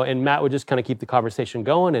what, and Matt would just kind of keep the conversation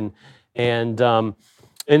going. And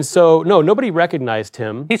so, no, nobody recognized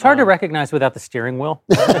him. He's hard to recognize without the steering wheel.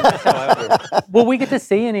 Will we get to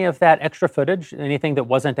see any of that extra footage? Anything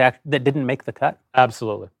that didn't make the cut?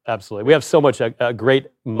 Absolutely. We have so much great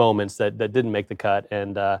moments that didn't make the cut,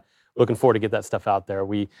 and looking forward to get that stuff out there.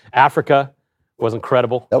 Africa was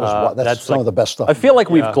incredible. That's some of the best stuff. I feel like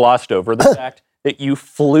we've glossed over the fact that you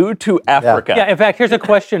flew to Africa. Yeah, in fact, here's a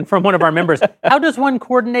question from one of our members. How does one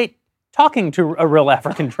coordinate talking to a real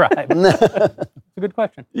African tribe? It's a good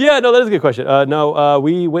question. Yeah, no, that is a good question.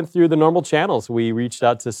 We went through the normal channels. We reached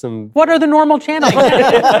out to some... What are the normal channels?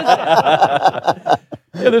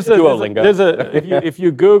 If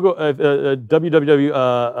you Google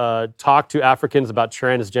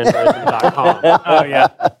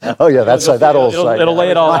www.talktoafricansabouttransgenderism.com. Oh yeah, that's that old site. It'll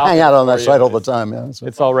lay it all out. I hang out on that site all the time. Yeah,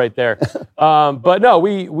 it's all right there. But no,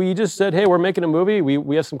 we just said, hey, we're making a movie.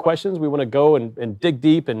 We have some questions. We want to go and dig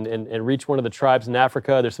deep and reach one of the tribes in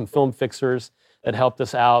Africa. There's some film fixers that helped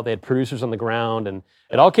us out. They had producers on the ground, and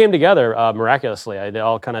it all came together miraculously. It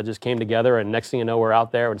all kind of just came together, and next thing you know, we're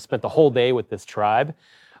out there and spent the whole day with this tribe.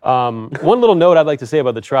 One little note I'd like to say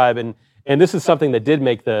about the tribe, and this is something that did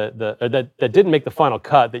make that didn't make the final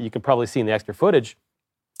cut that you can probably see in the extra footage,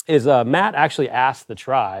 is Matt actually asked the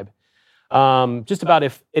tribe just about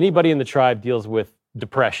if anybody in the tribe deals with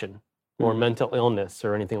depression or mental illness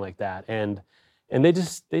or anything like that, and they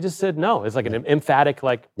just said no. It's like an emphatic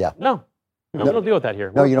no. No, we don't deal with that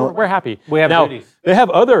here. We're happy. We have duties. They have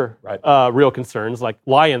other real concerns, like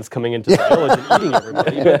lions coming into the village and eating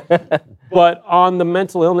everybody. But on the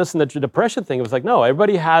mental illness and the depression thing, it was like, no,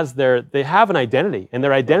 everybody they have an identity, and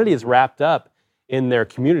their identity is wrapped up in their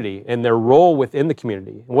community and their role within the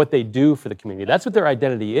community and what they do for the community. That's what their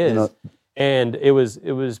identity is. And it was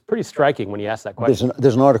pretty striking when he asked that question.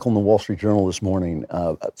 There's an article in the Wall Street Journal this morning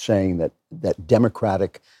saying that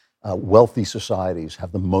democratic wealthy societies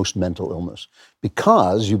have the most mental illness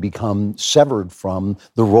because you become severed from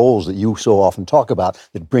the roles that you so often talk about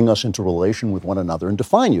that bring us into relation with one another and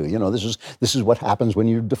define you. This is what happens when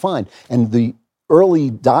you're defined. And the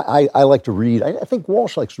early, I like to read, I think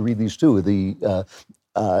Walsh likes to read these too, the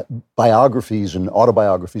biographies and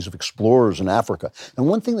autobiographies of explorers in Africa. And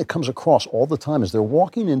one thing that comes across all the time is they're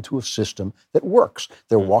walking into a system that works.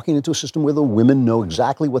 They're walking into a system where the women know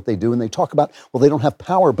exactly what they do, and they talk about, well, they don't have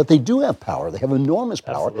power, but they do have power. They have enormous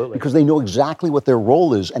power because they know exactly what their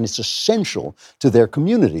role is, and it's essential to their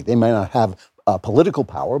community. They may not have political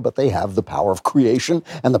power, but they have the power of creation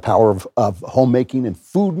and the power of homemaking and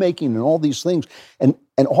food making and all these things. And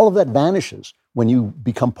all of that vanishes when you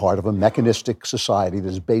become part of a mechanistic society that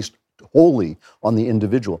is based wholly on the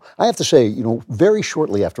individual. I have to say, very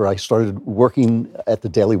shortly after I started working at the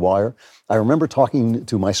Daily Wire, I remember talking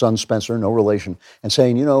to my son Spencer, no relation, and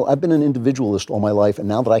saying, I've been an individualist all my life, and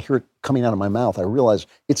now that I hear it coming out of my mouth, I realize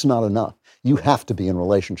it's not enough. You have to be in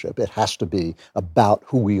relationship. It has to be about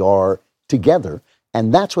who we are together.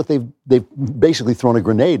 And that's what they've basically thrown a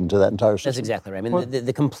grenade into that entire system. That's exactly right. I mean,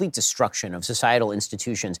 the complete destruction of societal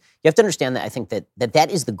institutions. You have to understand that I think that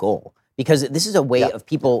is the goal, because this is a way of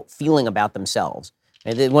people feeling about themselves.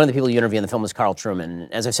 And one of the people you interview in the film was Carl Truman.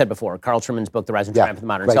 As I've said before, Carl Truman's book, The Rise and Triumph of the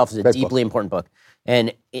Modern Self, is a deeply important book.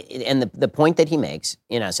 And the point that he makes,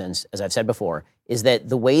 in essence, as I've said before, is that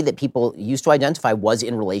the way that people used to identify was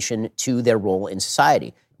in relation to their role in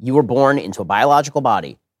society. You were born into a biological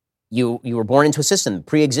body. You were born into a system that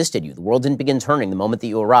pre-existed you. The world didn't begin turning the moment that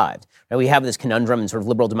you arrived. Now, we have this conundrum in sort of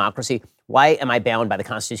liberal democracy. Why am I bound by the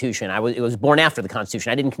Constitution? It was born after the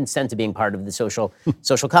Constitution. I didn't consent to being part of the social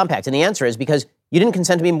compact. And the answer is because you didn't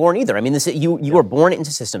consent to being born either. I mean, you were born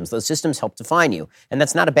into systems. Those systems help define you. And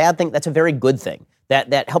that's not a bad thing. That's a very good thing.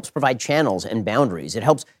 That helps provide channels and boundaries. It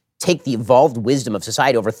helps take the evolved wisdom of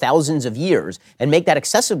society over thousands of years and make that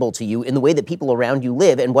accessible to you in the way that people around you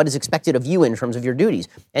live and what is expected of you in terms of your duties.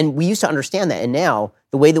 And we used to understand that, and now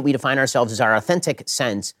the way that we define ourselves is our authentic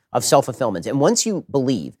sense of self-fulfillment. And once you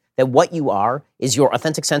believe that what you are is your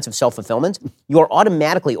authentic sense of self-fulfillment, you are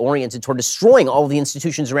automatically oriented toward destroying all of the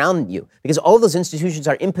institutions around you, because all of those institutions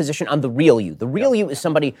are imposition on the real you. The real you is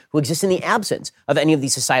somebody who exists in the absence of any of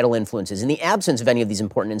these societal influences, in the absence of any of these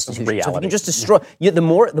important institutions. Reality. So if you can just destroy,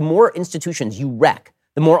 the more institutions you wreck,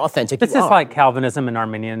 the more authentic you are. This is like Calvinism and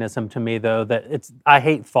Arminianism to me, though, that I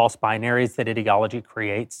hate false binaries that ideology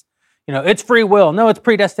creates. It's free will. No, it's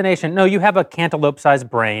predestination. No, you have a cantaloupe-sized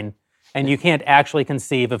brain, and you can't actually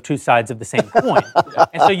conceive of two sides of the same coin.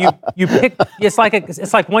 And so you pick. It's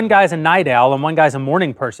like one guy's a night owl and one guy's a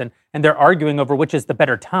morning person, and they're arguing over which is the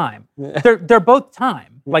better time. They're both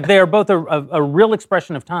time. Like, they are both a real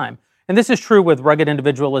expression of time. And this is true with rugged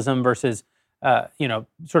individualism versus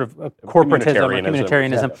sort of corporatism or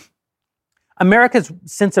communitarianism. Yeah. America's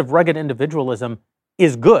sense of rugged individualism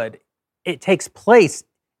is good. It takes place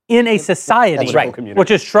in a society,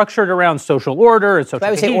 which is structured around social order and social. I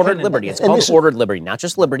would say ordered liberty. It's called ordered liberty, not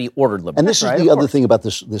just liberty, ordered liberty. And this is the other thing about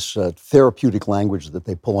this therapeutic language that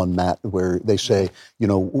they pull on Matt, where they say,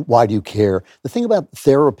 why do you care? The thing about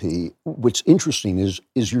therapy, which interesting, is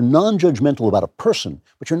you're non-judgmental about a person,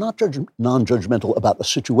 but you're not non-judgmental about a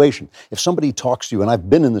situation. If somebody talks to you, and I've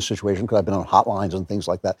been in this situation because I've been on hotlines and things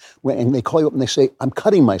like that, and they call you up and they say, I'm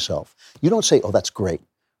cutting myself. You don't say, oh, that's great.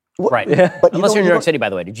 Right. But unless you're in New York City, by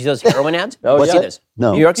the way. Did you see those heroin ads? Oh, see this?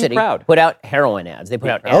 No. New York City put out heroin ads. They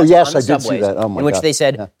put out ads on the I did see subways that. Oh my in which God. they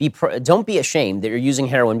said, don't be ashamed that you're using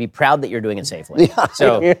heroin. Be proud that you're doing it safely.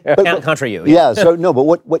 So, contra you. Yeah, so no, but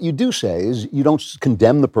what you do say is you don't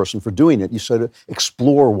condemn the person for doing it. You sort of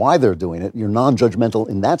explore why they're doing it. You're non-judgmental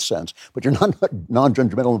in that sense, but you're not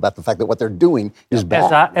non-judgmental about the fact that what they're doing is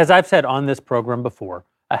bad. As I've said on this program before,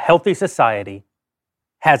 a healthy society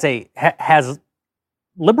has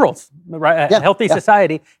liberals, right? A healthy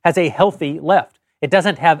society has a healthy left. It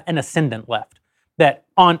doesn't have an ascendant left. That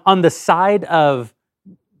on the side of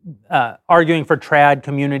arguing for trad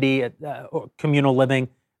community, communal living,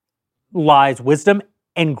 lies wisdom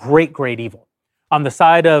and great, great evil. On the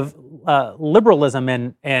side of liberalism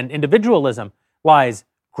and individualism lies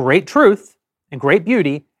great truth and great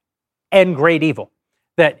beauty and great evil.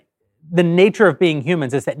 That the nature of being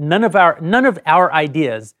humans is that none of our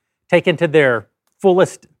ideas taken to their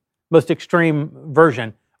fullest, most extreme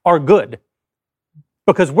version are good,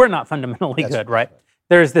 because we're not fundamentally good, right?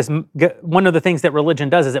 There's this, one of the things that religion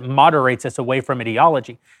does is it moderates us away from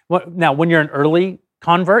ideology. Now, when you're an early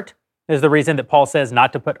convert, is the reason that Paul says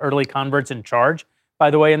not to put early converts in charge,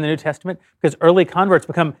 by the way, in the New Testament, because early converts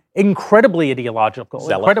become incredibly ideological,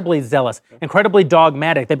 incredibly zealous, incredibly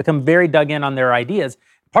dogmatic. They become very dug in on their ideas.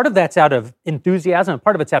 Part of that's out of enthusiasm, and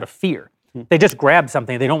part of it's out of fear. They just grab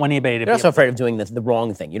something. They don't want anybody to. They're also afraid of doing the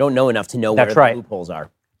wrong thing. You don't know enough to know where the loopholes are.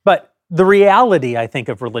 But the reality, I think,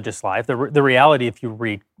 of religious life, the reality, if you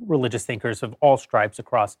read religious thinkers of all stripes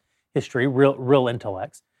across history, real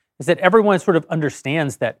intellects, is that everyone sort of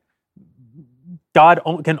understands that God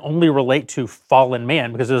can only relate to fallen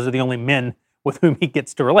man, because those are the only men with whom he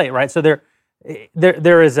gets to relate, right? So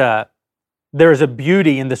there is a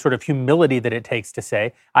beauty in the sort of humility that it takes to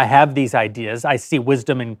say, I have these ideas, I see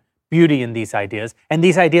wisdom and beauty in these ideas, and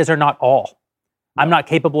these ideas are not all. I'm not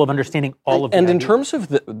capable of understanding all of it. And in terms of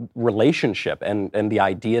the relationship and the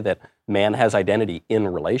idea that man has identity in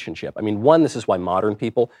relationship, I mean, one, this is why modern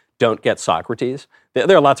people don't get Socrates.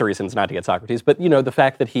 There are lots of reasons not to get Socrates, but the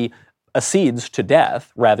fact that he accedes to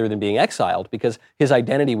death rather than being exiled because his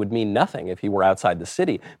identity would mean nothing if he were outside the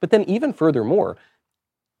city. But then even furthermore,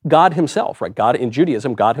 God himself, right? God in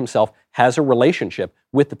Judaism, God himself has a relationship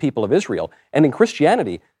with the people of Israel. And in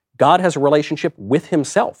Christianity, God has a relationship with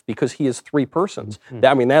himself because he is three persons.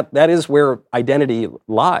 I mean, that is where identity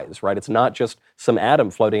lies, right? It's not just some atom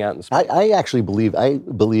floating out in space. I actually believe, I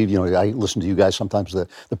listen to you guys sometimes, the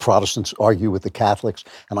Protestants argue with the Catholics,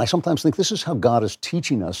 and I sometimes think this is how God is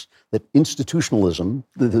teaching us that institutionalism,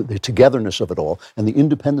 the togetherness of it all, and the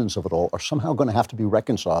independence of it all are somehow going to have to be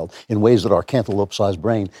reconciled in ways that our cantaloupe-sized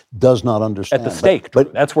brain does not understand. At the stake,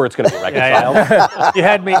 but that's where it's going to be reconciled. You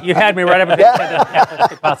had me right up against the Catholics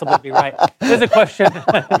could possibly be right. There's a question,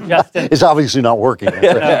 Justin. It's obviously not working.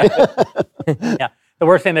 Yeah. The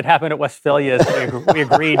worst thing that happened at Westphalia is we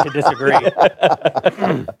agreed to disagree.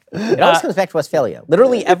 It always comes back to Westphalia.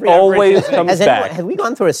 Literally every always comes back. Have we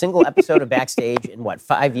gone through a single episode of Backstage in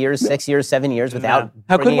 5 years, 6 years, 7 years without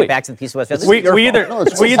bringing it back to the piece of Westphalia? We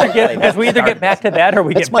either get back to that or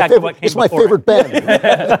we get back to what came before. It's my favorite band.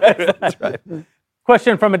 That's right.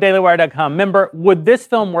 Question from a DailyWire.com member: would this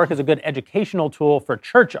film work as a good educational tool for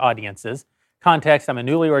church audiences? Context: I'm a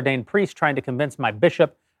newly ordained priest trying to convince my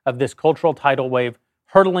bishop of this cultural tidal wave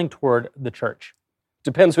hurtling toward the church.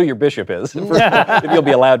 Depends who your bishop is, if you'll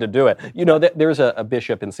be allowed to do it. There's a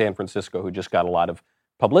bishop in San Francisco who just got a lot of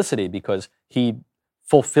publicity because he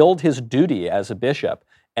fulfilled his duty as a bishop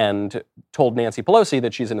and told Nancy Pelosi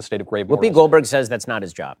that she's in a state of grave moral. Whoopi Goldberg says that's not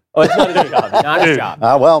his job. Oh, it's not his job. Not his job.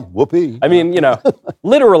 Well, Whoopi. I mean,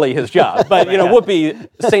 literally his job. But,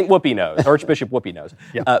 Saint Whoopi knows, Archbishop Whoopi knows.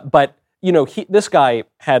 Yeah. But this guy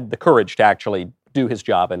had the courage to actually do his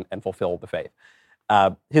job and fulfill the faith.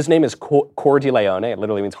 His name is Cor de Leone. It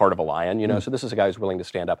literally means heart of a lion, so this is a guy who's willing to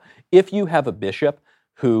stand up. If you have a bishop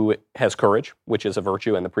who has courage, which is a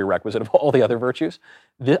virtue and the prerequisite of all the other virtues,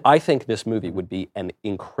 I think this movie would be an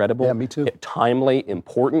incredible, me too. timely,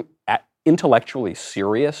 important, intellectually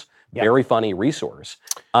serious, very funny resource.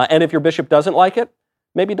 And if your bishop doesn't like it,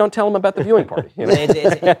 maybe don't tell him about the viewing party.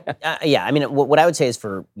 I mean, what I would say is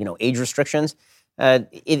for age restrictions,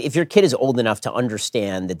 if your kid is old enough to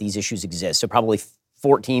understand that these issues exist, so probably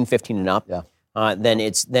 14, 15 and up, then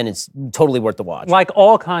it's totally worth the watch. Like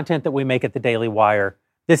all content that we make at the Daily Wire,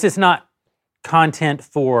 this is not content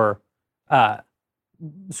for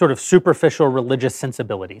sort of superficial religious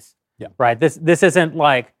sensibilities. Yeah. Right. This isn't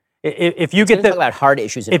like if you get talk about hard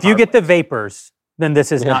issues. If you get the vapors, then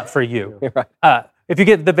this is not for you. Right. If you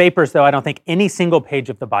get the vapors, though, I don't think any single page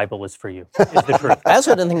of the Bible is for you. Is the truth. I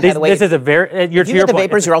also don't think, by the way, this is a very. If you get the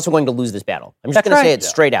vapors, you're also going to lose this battle. I'm just going to say it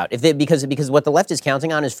straight out. Because what the left is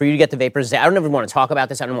counting on is for you to get the vapors. Say, I don't ever want to talk about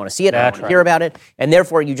this. I don't want to see it. I don't want to hear about it. And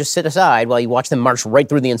therefore, you just sit aside while you watch them march right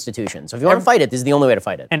through the institution. So if you want to fight it, this is the only way to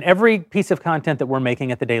fight it. And every piece of content that we're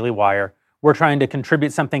making at the Daily Wire, we're trying to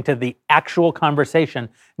contribute something to the actual conversation,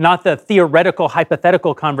 not the theoretical,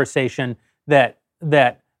 hypothetical conversation that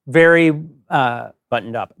very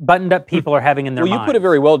buttoned up people are having in their minds. Well, you put it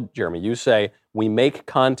very well, Jeremy. You say we make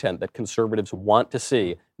content that conservatives want to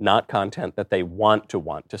see, not content that they want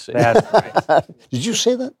to see. That's right. Did you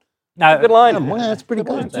say that? Good line. Well, that's pretty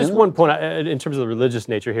good. Just one point in terms of the religious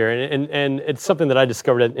nature here, and it's something that I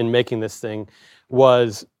discovered in making this thing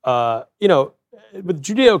was, with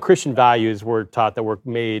Judeo-Christian values were taught that we're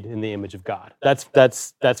made in the image of God. That's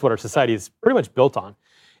what our society is pretty much built on.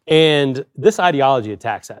 And this ideology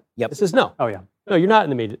attacks that. Yep. It says, no, you're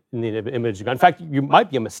not in the image of God. In fact, you might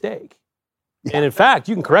be a mistake. Yeah. And in fact,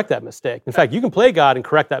 you can correct that mistake. In fact, you can play God and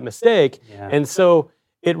correct that mistake. Yeah. And so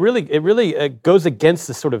it really goes against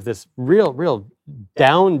this real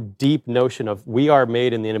down deep notion of we are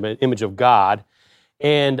made in the image of God.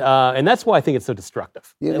 And that's why I think it's so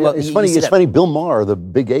destructive. Yeah, well, it's funny. Bill Maher, the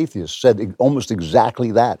big atheist, said almost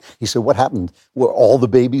exactly that. He said, "What happened? Were all the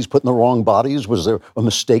babies put in the wrong bodies? Was there a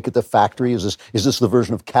mistake at the factory? Is this the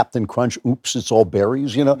version of Captain Crunch? Oops, it's all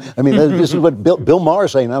berries." I mean, this is what Bill Maher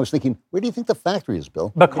is saying. And I was thinking, where do you think the factory is,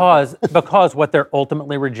 Bill? Because what they're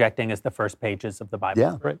ultimately rejecting is the first pages of the Bible.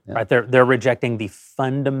 Yeah, right. They're rejecting the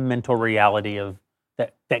fundamental reality of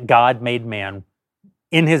that God made man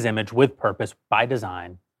in his image, with purpose, by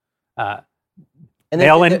design.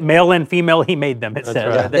 Male and female, he made them, it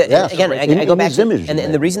says. Right. Again, I go back to image.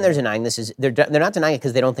 And the reason they're denying this is they're not denying it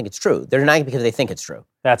because they don't think it's true. They're denying it because they think it's true.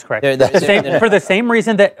 That's correct. For the same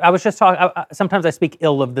reason that I was just talking, sometimes I speak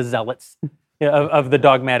ill of the zealots, of the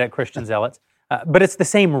dogmatic Christian zealots, but it's the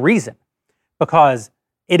same reason, because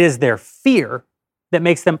it is their fear that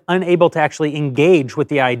makes them unable to actually engage with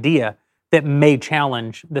the idea that may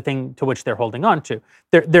challenge the thing to which they're holding on to.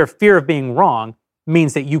 Their fear of being wrong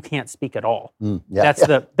means that you can't speak at all.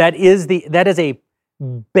 That is a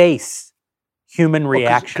base human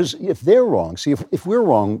reaction. Because if they're wrong, see, if we're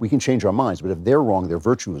wrong, we can change our minds. But if they're wrong, their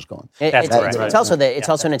virtue is gone. It's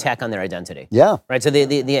also an attack on their identity. Yeah. Right. So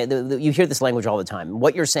you hear this language all the time.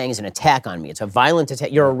 What you're saying is an attack on me. It's a violent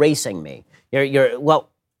attack. You're erasing me.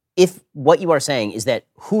 If what you are saying is that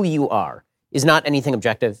who you are is not anything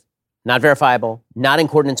objective, not verifiable, not in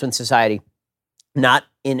coordinates with society,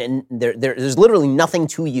 there's literally nothing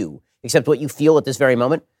to you except what you feel at this very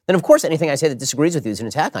moment, then of course anything I say that disagrees with you is an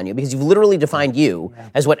attack on you because you've literally defined you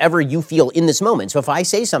as whatever you feel in this moment. So if I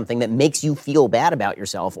say something that makes you feel bad about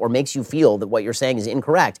yourself or makes you feel that what you're saying is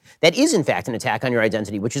incorrect, that is in fact an attack on your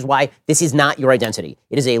identity, which is why this is not your identity.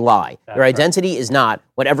 It is a lie. Your identity is not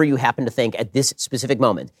whatever you happen to think at this specific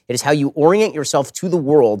moment. It is how you orient yourself to the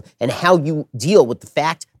world and how you deal with the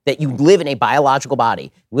fact that you live in a biological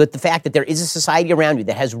body, with the fact that there is a society around you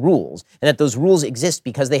that has rules, and that those rules exist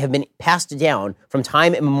because they have been passed down from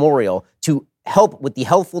time immemorial to help with the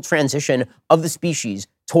healthful transition of the species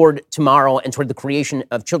toward tomorrow and toward the creation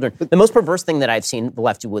of children. The most perverse thing that I've seen the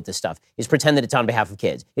left do with this stuff is pretend that it's on behalf of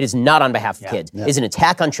kids. It is not on behalf of kids. It is an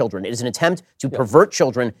attack on children. It is an attempt to pervert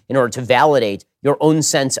children in order to validate your own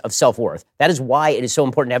sense of self-worth. That is why it is so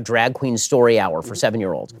important to have Drag Queen Story Hour for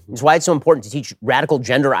 7-year-olds. It's why it's so important to teach radical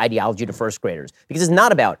gender ideology to first graders. Because it's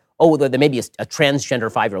not about, there may be a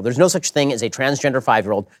transgender 5-year-old. There's no such thing as a transgender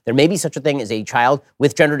 5-year-old. There may be such a thing as a child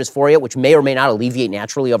with gender dysphoria, which may or may not alleviate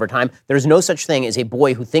naturally over time. There's no such thing as a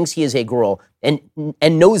boy who thinks he is a girl and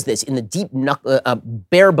knows this in the deep,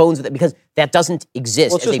 bare bones of it, because that doesn't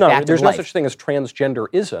exist as a fact of life. There's no such thing as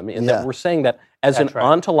transgenderism, in that we're saying that as an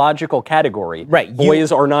ontological category,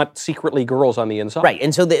 boys are not secretly girls on the inside. Right,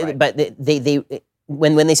 and so,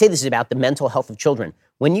 when they say this is about the mental health of children,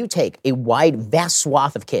 when you take a vast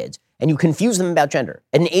swath of kids and you confuse them about gender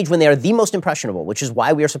at an age when they are the most impressionable, which is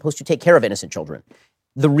why we are supposed to take care of innocent children,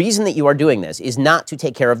 the reason that you are doing this is not to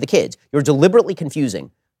take care of the kids. You're deliberately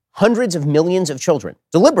confusing hundreds of millions of children.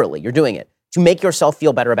 Deliberately, you're doing it to make yourself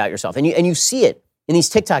feel better about yourself. And you see it in these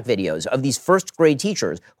TikTok videos of these first grade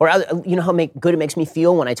teachers, or you know how good it makes me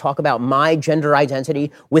feel when I talk about my gender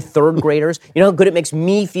identity with third graders? You know how good it makes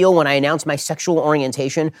me feel when I announce my sexual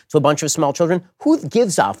orientation to a bunch of small children? Who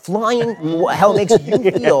gives a flying how it makes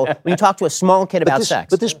you feel when you talk to a small kid about sex?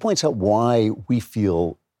 But this points out why we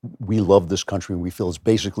feel we love this country and we feel it's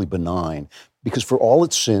basically benign. Because for all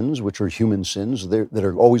its sins, which are human sins that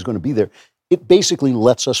are always going to be there, it basically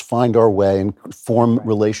lets us find our way and form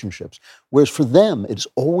relationships. Whereas for them, it's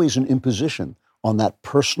always an imposition on that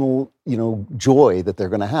personal, joy that they're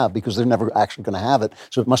going to have, because they're never actually going to have it.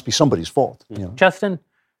 So it must be somebody's fault. Justin,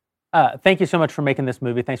 thank you so much for making this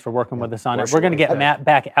movie. Thanks for working with us on it. We're going to get Matt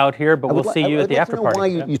back out here, but we'll see you at the after party. Why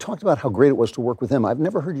you talked about how great it was to work with him. I've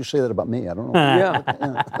never heard you say that about me. I don't know.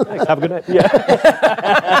 Thanks. Have a good night. Yeah.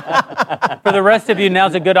 For the rest of you,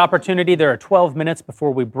 now's a good opportunity. There are 12 minutes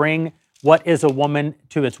before we bring What Is a Woman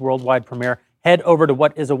to its worldwide premiere. Head over to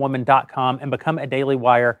whatisawoman.com and become a Daily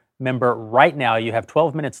Wire member right now. You have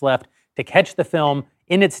 12 minutes left to catch the film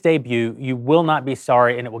in its debut. You will not be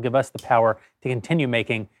sorry, and it will give us the power to continue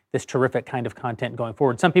making this terrific kind of content going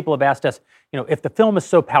forward. Some people have asked us, if the film is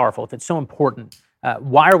so powerful, if it's so important,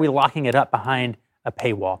 why are we locking it up behind a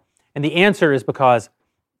paywall? And the answer is because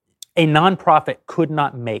a nonprofit could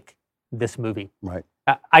not make this movie. Right.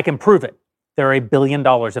 I can prove it. There are $1 billion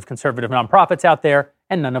of conservative nonprofits out there,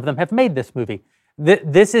 and none of them have made this movie.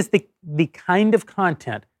 This is the kind of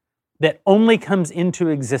content that only comes into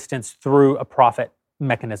existence through a profit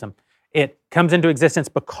mechanism. It comes into existence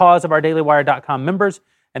because of our dailywire.com members,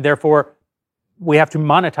 and therefore we have to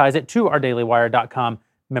monetize it to our dailywire.com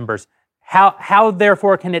members. How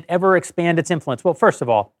therefore can it ever expand its influence? Well, first of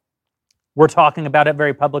all, we're talking about it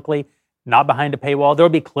very publicly, not behind a paywall. There will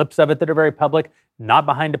be clips of it that are very public, not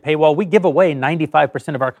behind a paywall. We give away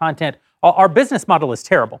 95% of our content. Our business model is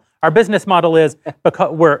terrible. Our business model is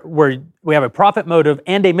because we have a profit motive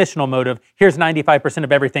and a missional motive. Here's 95%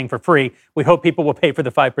 of everything for free. We hope people will pay for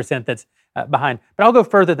the 5% that's behind. But I'll go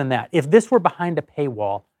further than that. If this were behind a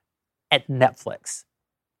paywall at Netflix,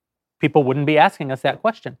 people wouldn't be asking us that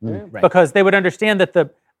question because they would understand that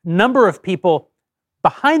the number of people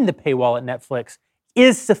behind the paywall at Netflix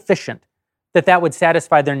is sufficient that would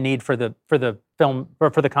satisfy their need for the film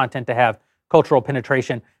or for the content to have cultural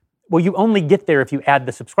penetration. Well, you only get there if you add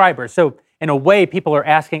the subscribers. So in a way, people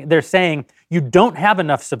are they're saying, you don't have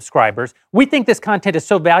enough subscribers. We think this content is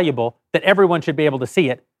so valuable that everyone should be able to see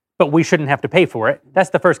it, but we shouldn't have to pay for it. That's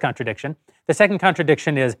the first contradiction. The second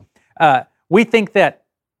contradiction is, We think that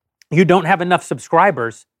you don't have enough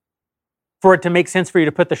subscribers for it to make sense for you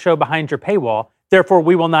to put the show behind your paywall. Therefore,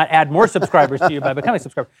 we will not add more subscribers to you by becoming a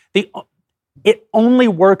subscriber. It only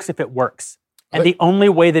works if it works. And the only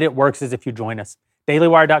way that it works is if you join us.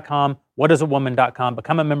 DailyWire.com, whatisawoman.com.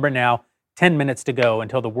 Become a member now. 10 minutes to go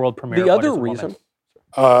until the world premiere. The other reason...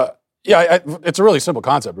 it's a really simple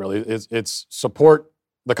concept, really. It's support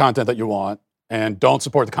the content that you want and don't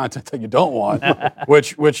support the content that you don't want.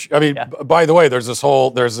 which I mean, by the way, there's this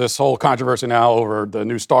whole controversy now over the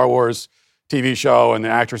new Star Wars TV show, and the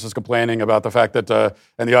actress is complaining about the fact that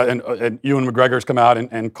and Ewan McGregor's come out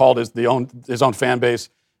and called his own fan base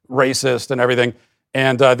racist and everything.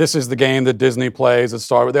 And this is the game that Disney plays at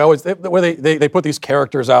Star Wars. They put these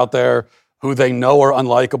characters out there who they know are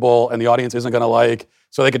unlikable and the audience isn't going to like,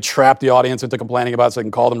 so they could trap the audience into complaining about it, so they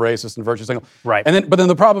can call them racist and virtue signal. Right. But then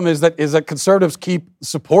the problem is that conservatives keep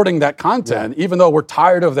supporting that content, even though we're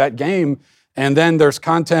tired of that game. And then there's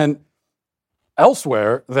content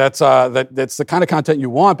elsewhere that's the kind of content you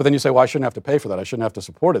want, but then you say, well, I shouldn't have to pay for that. I shouldn't have to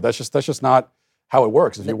support it. That's just not how it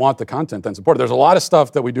works. If you want the content, then support it. There's a lot of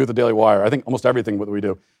stuff that we do at the Daily Wire, I think almost everything that we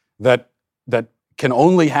do, that can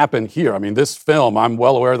only happen here. I mean, this film, I'm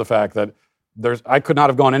well aware of the fact that I could not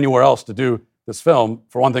have gone anywhere else to do this film,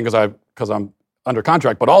 for one thing, because I'm under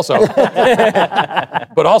contract, but also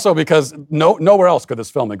because nowhere else could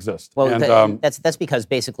this film exist. Well, and, that's because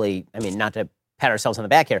basically, I mean, not to pat ourselves on the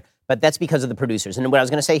back here, but that's because of the producers. And what I was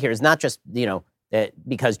going to say here is not just,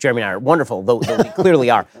 because Jeremy and I are wonderful, though we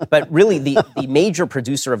clearly are, but really the major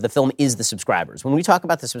producer of the film is the subscribers. When we talk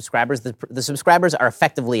about the subscribers, the subscribers are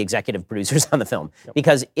effectively executive producers on the film,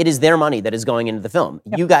 because it is their money that is going into the film.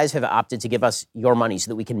 Yep. You guys have opted to give us your money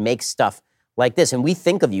so that we can make stuff like this. And we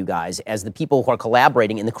think of you guys as the people who are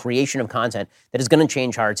collaborating in the creation of content that is going to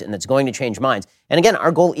change hearts and that's going to change minds. And again,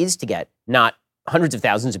 our goal is to get not hundreds of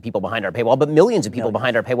thousands of people behind our paywall, but millions of people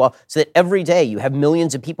behind our paywall, so that every day you have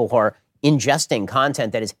millions of people who are ingesting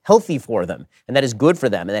content that is healthy for them and that is good for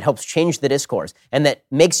them and that helps change the discourse and that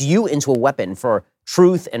makes you into a weapon for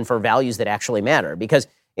truth and for values that actually matter. Because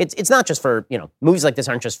it's not just for, movies like this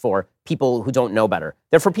aren't just for people who don't know better.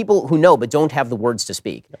 They're for people who know but don't have the words to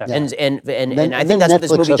speak. Yeah. And I think that's what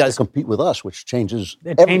this movie does. To compete with us, which changes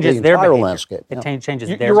the entire landscape. It changes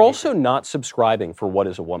their You're also not subscribing for What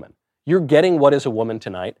is a Woman. You're getting What is a Woman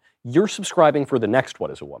tonight. You're subscribing for the next What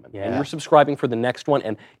is a Woman. Yeah. And you're subscribing for the next one.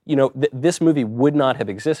 And, this movie would not have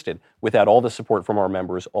existed without all the support from our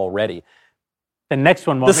members already. The next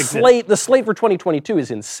one won't exist. The slate for 2022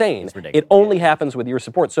 is insane. It only happens with your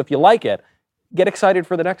support. So if you like it, get excited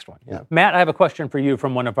for the next one. Yeah. Matt, I have a question for you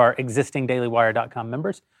from one of our existing DailyWire.com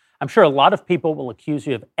members. I'm sure a lot of people will accuse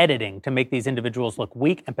you of editing to make these individuals look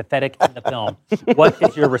weak and pathetic in the film. What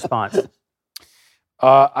is your response?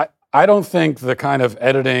 I don't think the kind of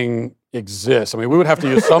editing exists. I mean, we would have to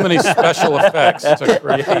use so many special effects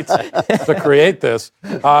to create this.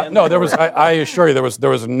 No, there was. I assure you, there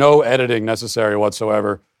was no editing necessary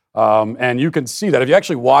whatsoever. And you can see that if you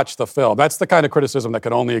actually watch the film. That's the kind of criticism that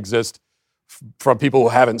can only exist from people who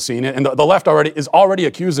haven't seen it. And the left is already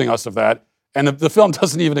accusing us of that. And the film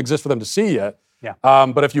doesn't even exist for them to see yet. Yeah.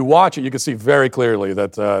 But if you watch it, you can see very clearly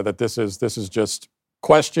that this is just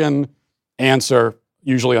question, answer.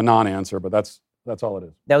 Usually a non-answer, but that's all it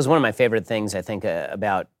is. That was one of my favorite things, I think,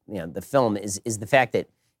 about the film is the fact that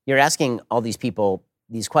you're asking all these people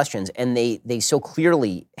these questions, and they so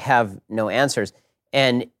clearly have no answers.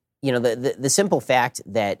 And the simple fact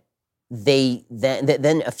that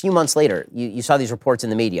then a few months later, you saw these reports in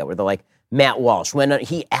the media where they're like, Matt Walsh, when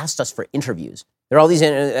he asked us for interviews. There are all these,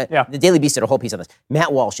 the Daily Beast did a whole piece on this.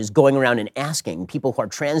 Matt Walsh is going around and asking people who are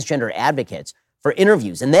transgender advocates for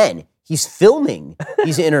interviews, and then he's filming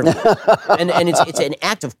these interviews. and it's an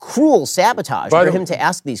act of cruel sabotage for him to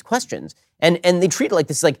ask these questions. And they treat it like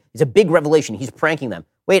this, like it's a big revelation. He's pranking them.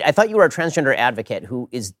 Wait, I thought you were a transgender advocate who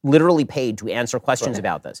is literally paid to answer questions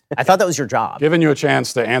about this. I thought that was your job. Giving you a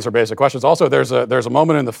chance to answer basic questions. Also, there's a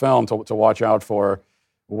moment in the film to watch out for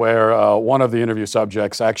where one of the interview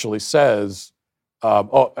subjects actually says,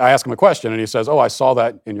 I ask him a question, and he says, I saw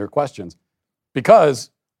that in your questions. Because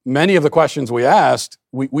many of the questions we asked,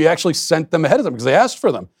 we actually sent them ahead of them because they asked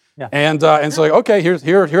for them. Yeah. And so like, okay,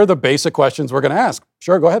 here are the basic questions we're going to ask.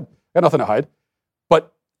 Sure, go ahead. Got nothing to hide.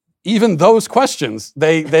 But even those questions,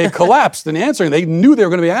 they collapsed in answering. They knew they were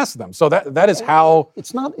going to be asked them. So that is how...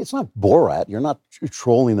 It's not Borat. You're not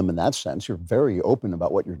trolling them in that sense. You're very open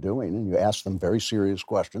about what you're doing, and you ask them very serious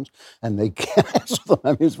questions, and they can't answer them.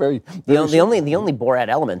 I mean, it's very... The only Borat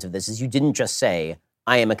element of this is you didn't just say,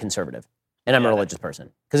 I am a conservative. and I'm a religious person.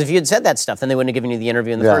 Because if you had said that stuff, then they wouldn't have given you the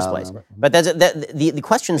interview in the first place. But the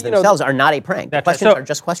questions themselves are not a prank. The questions are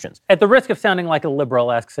just questions. At the risk of sounding like a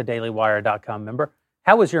liberal, asks a DailyWire.com member,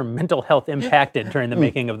 how was your mental health impacted during the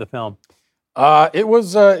making of the film? It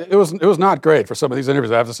was not great for some of these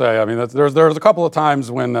interviews, I have to say. I mean, there was a couple of times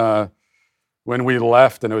when we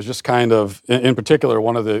left, and it was just kind of, in particular,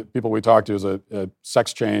 one of the people we talked to is a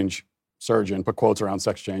sex change surgeon, put quotes around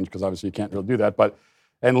sex change, because obviously you can't really do that.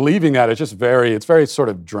 And leaving that, it's very sort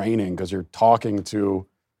of draining, because you're talking to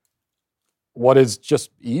what is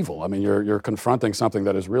just evil. I mean, you're confronting something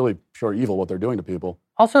that is really pure evil, what they're doing to people.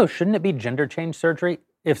 Also, shouldn't it be gender change surgery?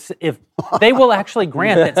 If they will actually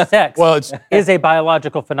grant that sex is a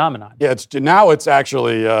biological phenomenon. Yeah, it's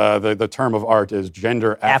actually the term of art is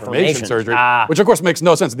gender affirmation surgery, which of course makes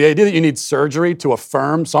no sense. The idea that you need surgery to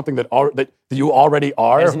affirm something that you already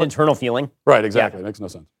are. As an internal feeling. Right, exactly. It makes no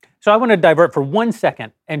sense. So I want to divert for 1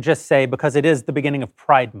 second and just say, because it is the beginning of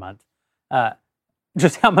Pride Month,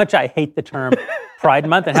 just how much I hate the term Pride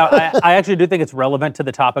Month, and how I actually do think it's relevant to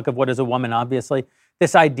the topic of what is a woman, obviously.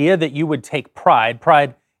 This idea that you would take pride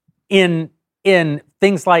in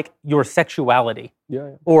things like your sexuality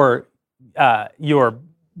or your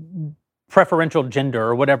preferential gender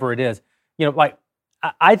or whatever it is. You know, like,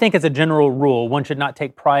 I think as a general rule, one should not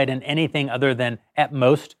take pride in anything other than, at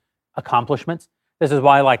most, accomplishments. This is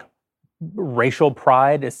why, like, racial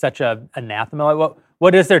pride is such a anathema. Like,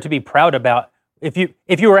 what is there to be proud about? If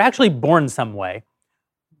you were actually born some way,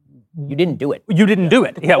 you didn't do it. You didn't do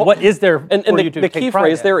it. Yeah. Well, what is there? And the key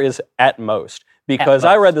phrase there is "at most," because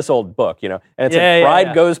I read this old book, and it said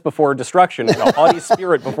pride goes before destruction, and a haughty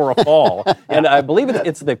spirit before a fall. And I believe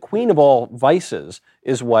it's the queen of all vices,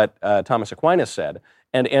 is what Thomas Aquinas said.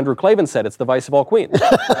 And Andrew Klavan said it's the vice of all queens.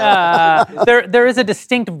 There is a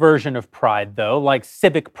distinct version of pride, though, like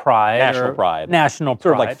civic pride. National pride. National pride.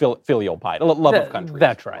 Sort of like filial pride, love of country.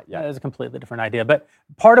 That's right. Yeah. That's a completely different idea. But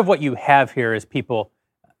part of what you have here is people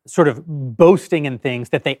sort of boasting in things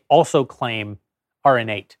that they also claim are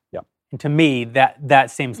innate. Yeah. And to me, that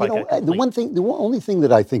seems like the only thing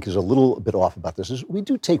that I think is a little bit off about this is we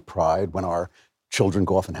do take pride when our children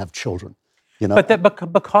go off and have children.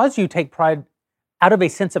 But because you take pride out of a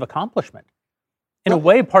sense of accomplishment. In a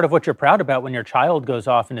way, part of what you're proud about when your child goes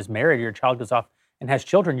off and is married, or your child goes off and has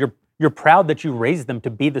children, you're proud that you raised them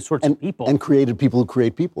to be the sorts of people. And created people who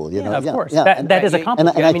create people. Of course. Yeah. That is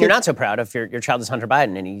accomplishment. I mean, you're not so proud if your child is Hunter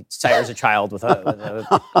Biden and he sires a child with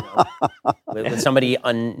somebody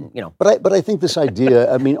But I think this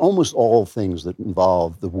idea, I mean, almost all things that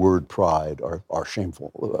involve the word pride are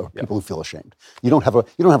shameful. People who feel ashamed. You don't have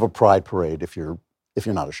a pride parade if you're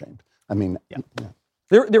not ashamed. I mean,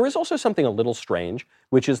 There is also something a little strange,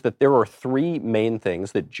 which is that there are three main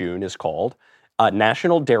things that June is called.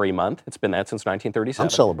 National Dairy Month. It's been that since 1937. I'm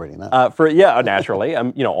celebrating that. Naturally.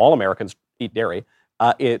 All Americans eat dairy.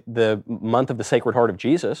 The month of the Sacred Heart of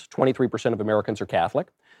Jesus. 23% of Americans are Catholic.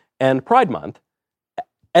 And Pride Month.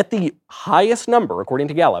 At the highest number, according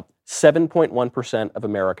to Gallup, 7.1% of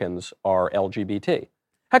Americans are LGBT.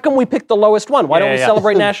 How come we picked the lowest one? Why don't we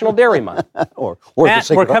celebrate National Dairy Month? or Matt,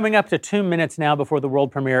 we're coming up to 2 minutes now before the world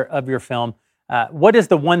premiere of your film. What is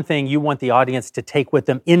the one thing you want the audience to take with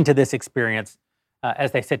them into this experience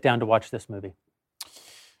as they sit down to watch this movie?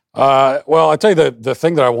 Well, I'll tell you the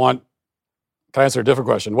thing that I want. Can I answer a different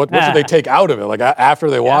question? What should they take out of it, like after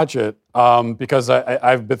they watch it? Because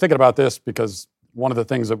I've been thinking about this, because one of the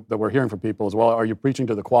things that we're hearing from people is, well, are you preaching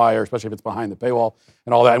to the choir, especially if it's behind the paywall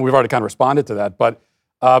and all that? And we've already kind of responded to that. But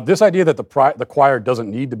this idea that the choir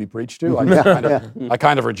doesn't need to be preached to, I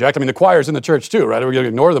kind of reject. I mean, the choir's in the church too, right? We're going to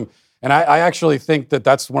ignore them. And I actually think that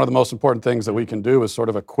that's one of the most important things that we can do, is sort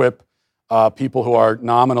of equip people who are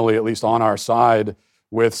nominally, at least on our side,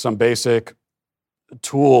 with some basic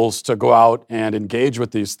tools to go out and engage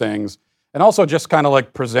with these things. And also just kind of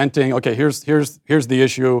like presenting, okay, here's the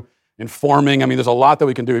issue, informing. I mean, there's a lot that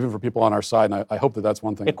we can do even for people on our side, and I hope that that's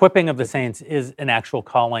one thing. Equipping of the saints is an actual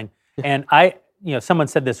calling. And someone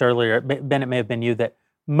said this earlier, Ben, it may have been you, that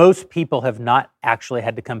most people have not actually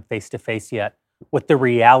had to come face to face yet with the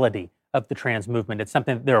reality of the trans movement. It's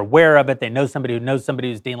something they're aware of it. They know somebody who knows somebody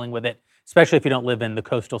who's dealing with it, especially if you don't live in the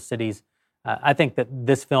coastal cities. I think that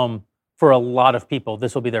this film, for a lot of people,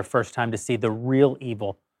 this will be their first time to see the real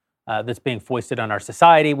evil that's being foisted on our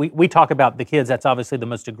society. We talk about the kids. That's obviously the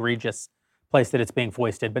most egregious place that it's being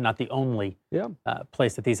foisted, but not the only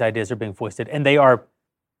place that these ideas are being foisted. And they are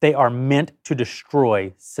meant to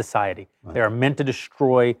destroy society. Right. They are meant to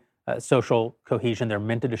destroy social cohesion. They're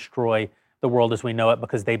meant to destroy the world as we know it,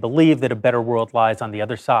 because they believe that a better world lies on the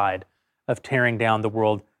other side of tearing down the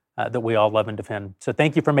world that we all love and defend. So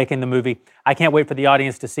thank you for making the movie. I can't wait for the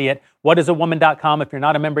audience to see it. Whatisawoman.com. If you're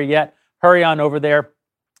not a member yet, hurry on over there.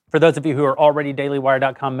 For those of you who are already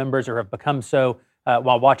dailywire.com members or have become so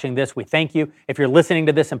while watching this, we thank you. If you're listening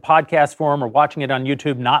to this in podcast form or watching it on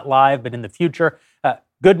YouTube, not live, but in the future,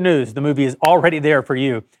 good news, the movie is already there for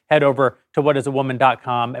you. Head over to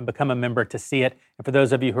whatisawoman.com and become a member to see it. And for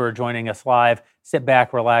those of you who are joining us live, sit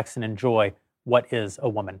back, relax, and enjoy What is a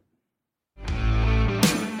Woman?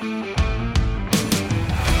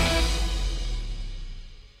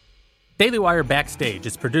 Daily Wire Backstage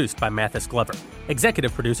is produced by Mathis Glover.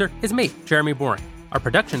 Executive producer is me, Jeremy Boring. Our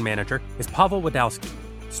production manager is Pavel Wadowski.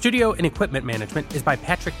 Studio and equipment management is by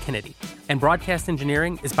Patrick Kennedy. And broadcast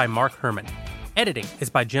engineering is by Mark Herman. Editing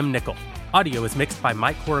is by Jim Nickel. Audio is mixed by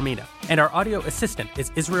Mike Coromina. And our audio assistant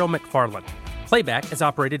is Israel McFarland. Playback is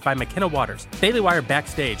operated by McKenna Waters. Daily Wire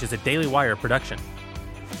Backstage is a Daily Wire production.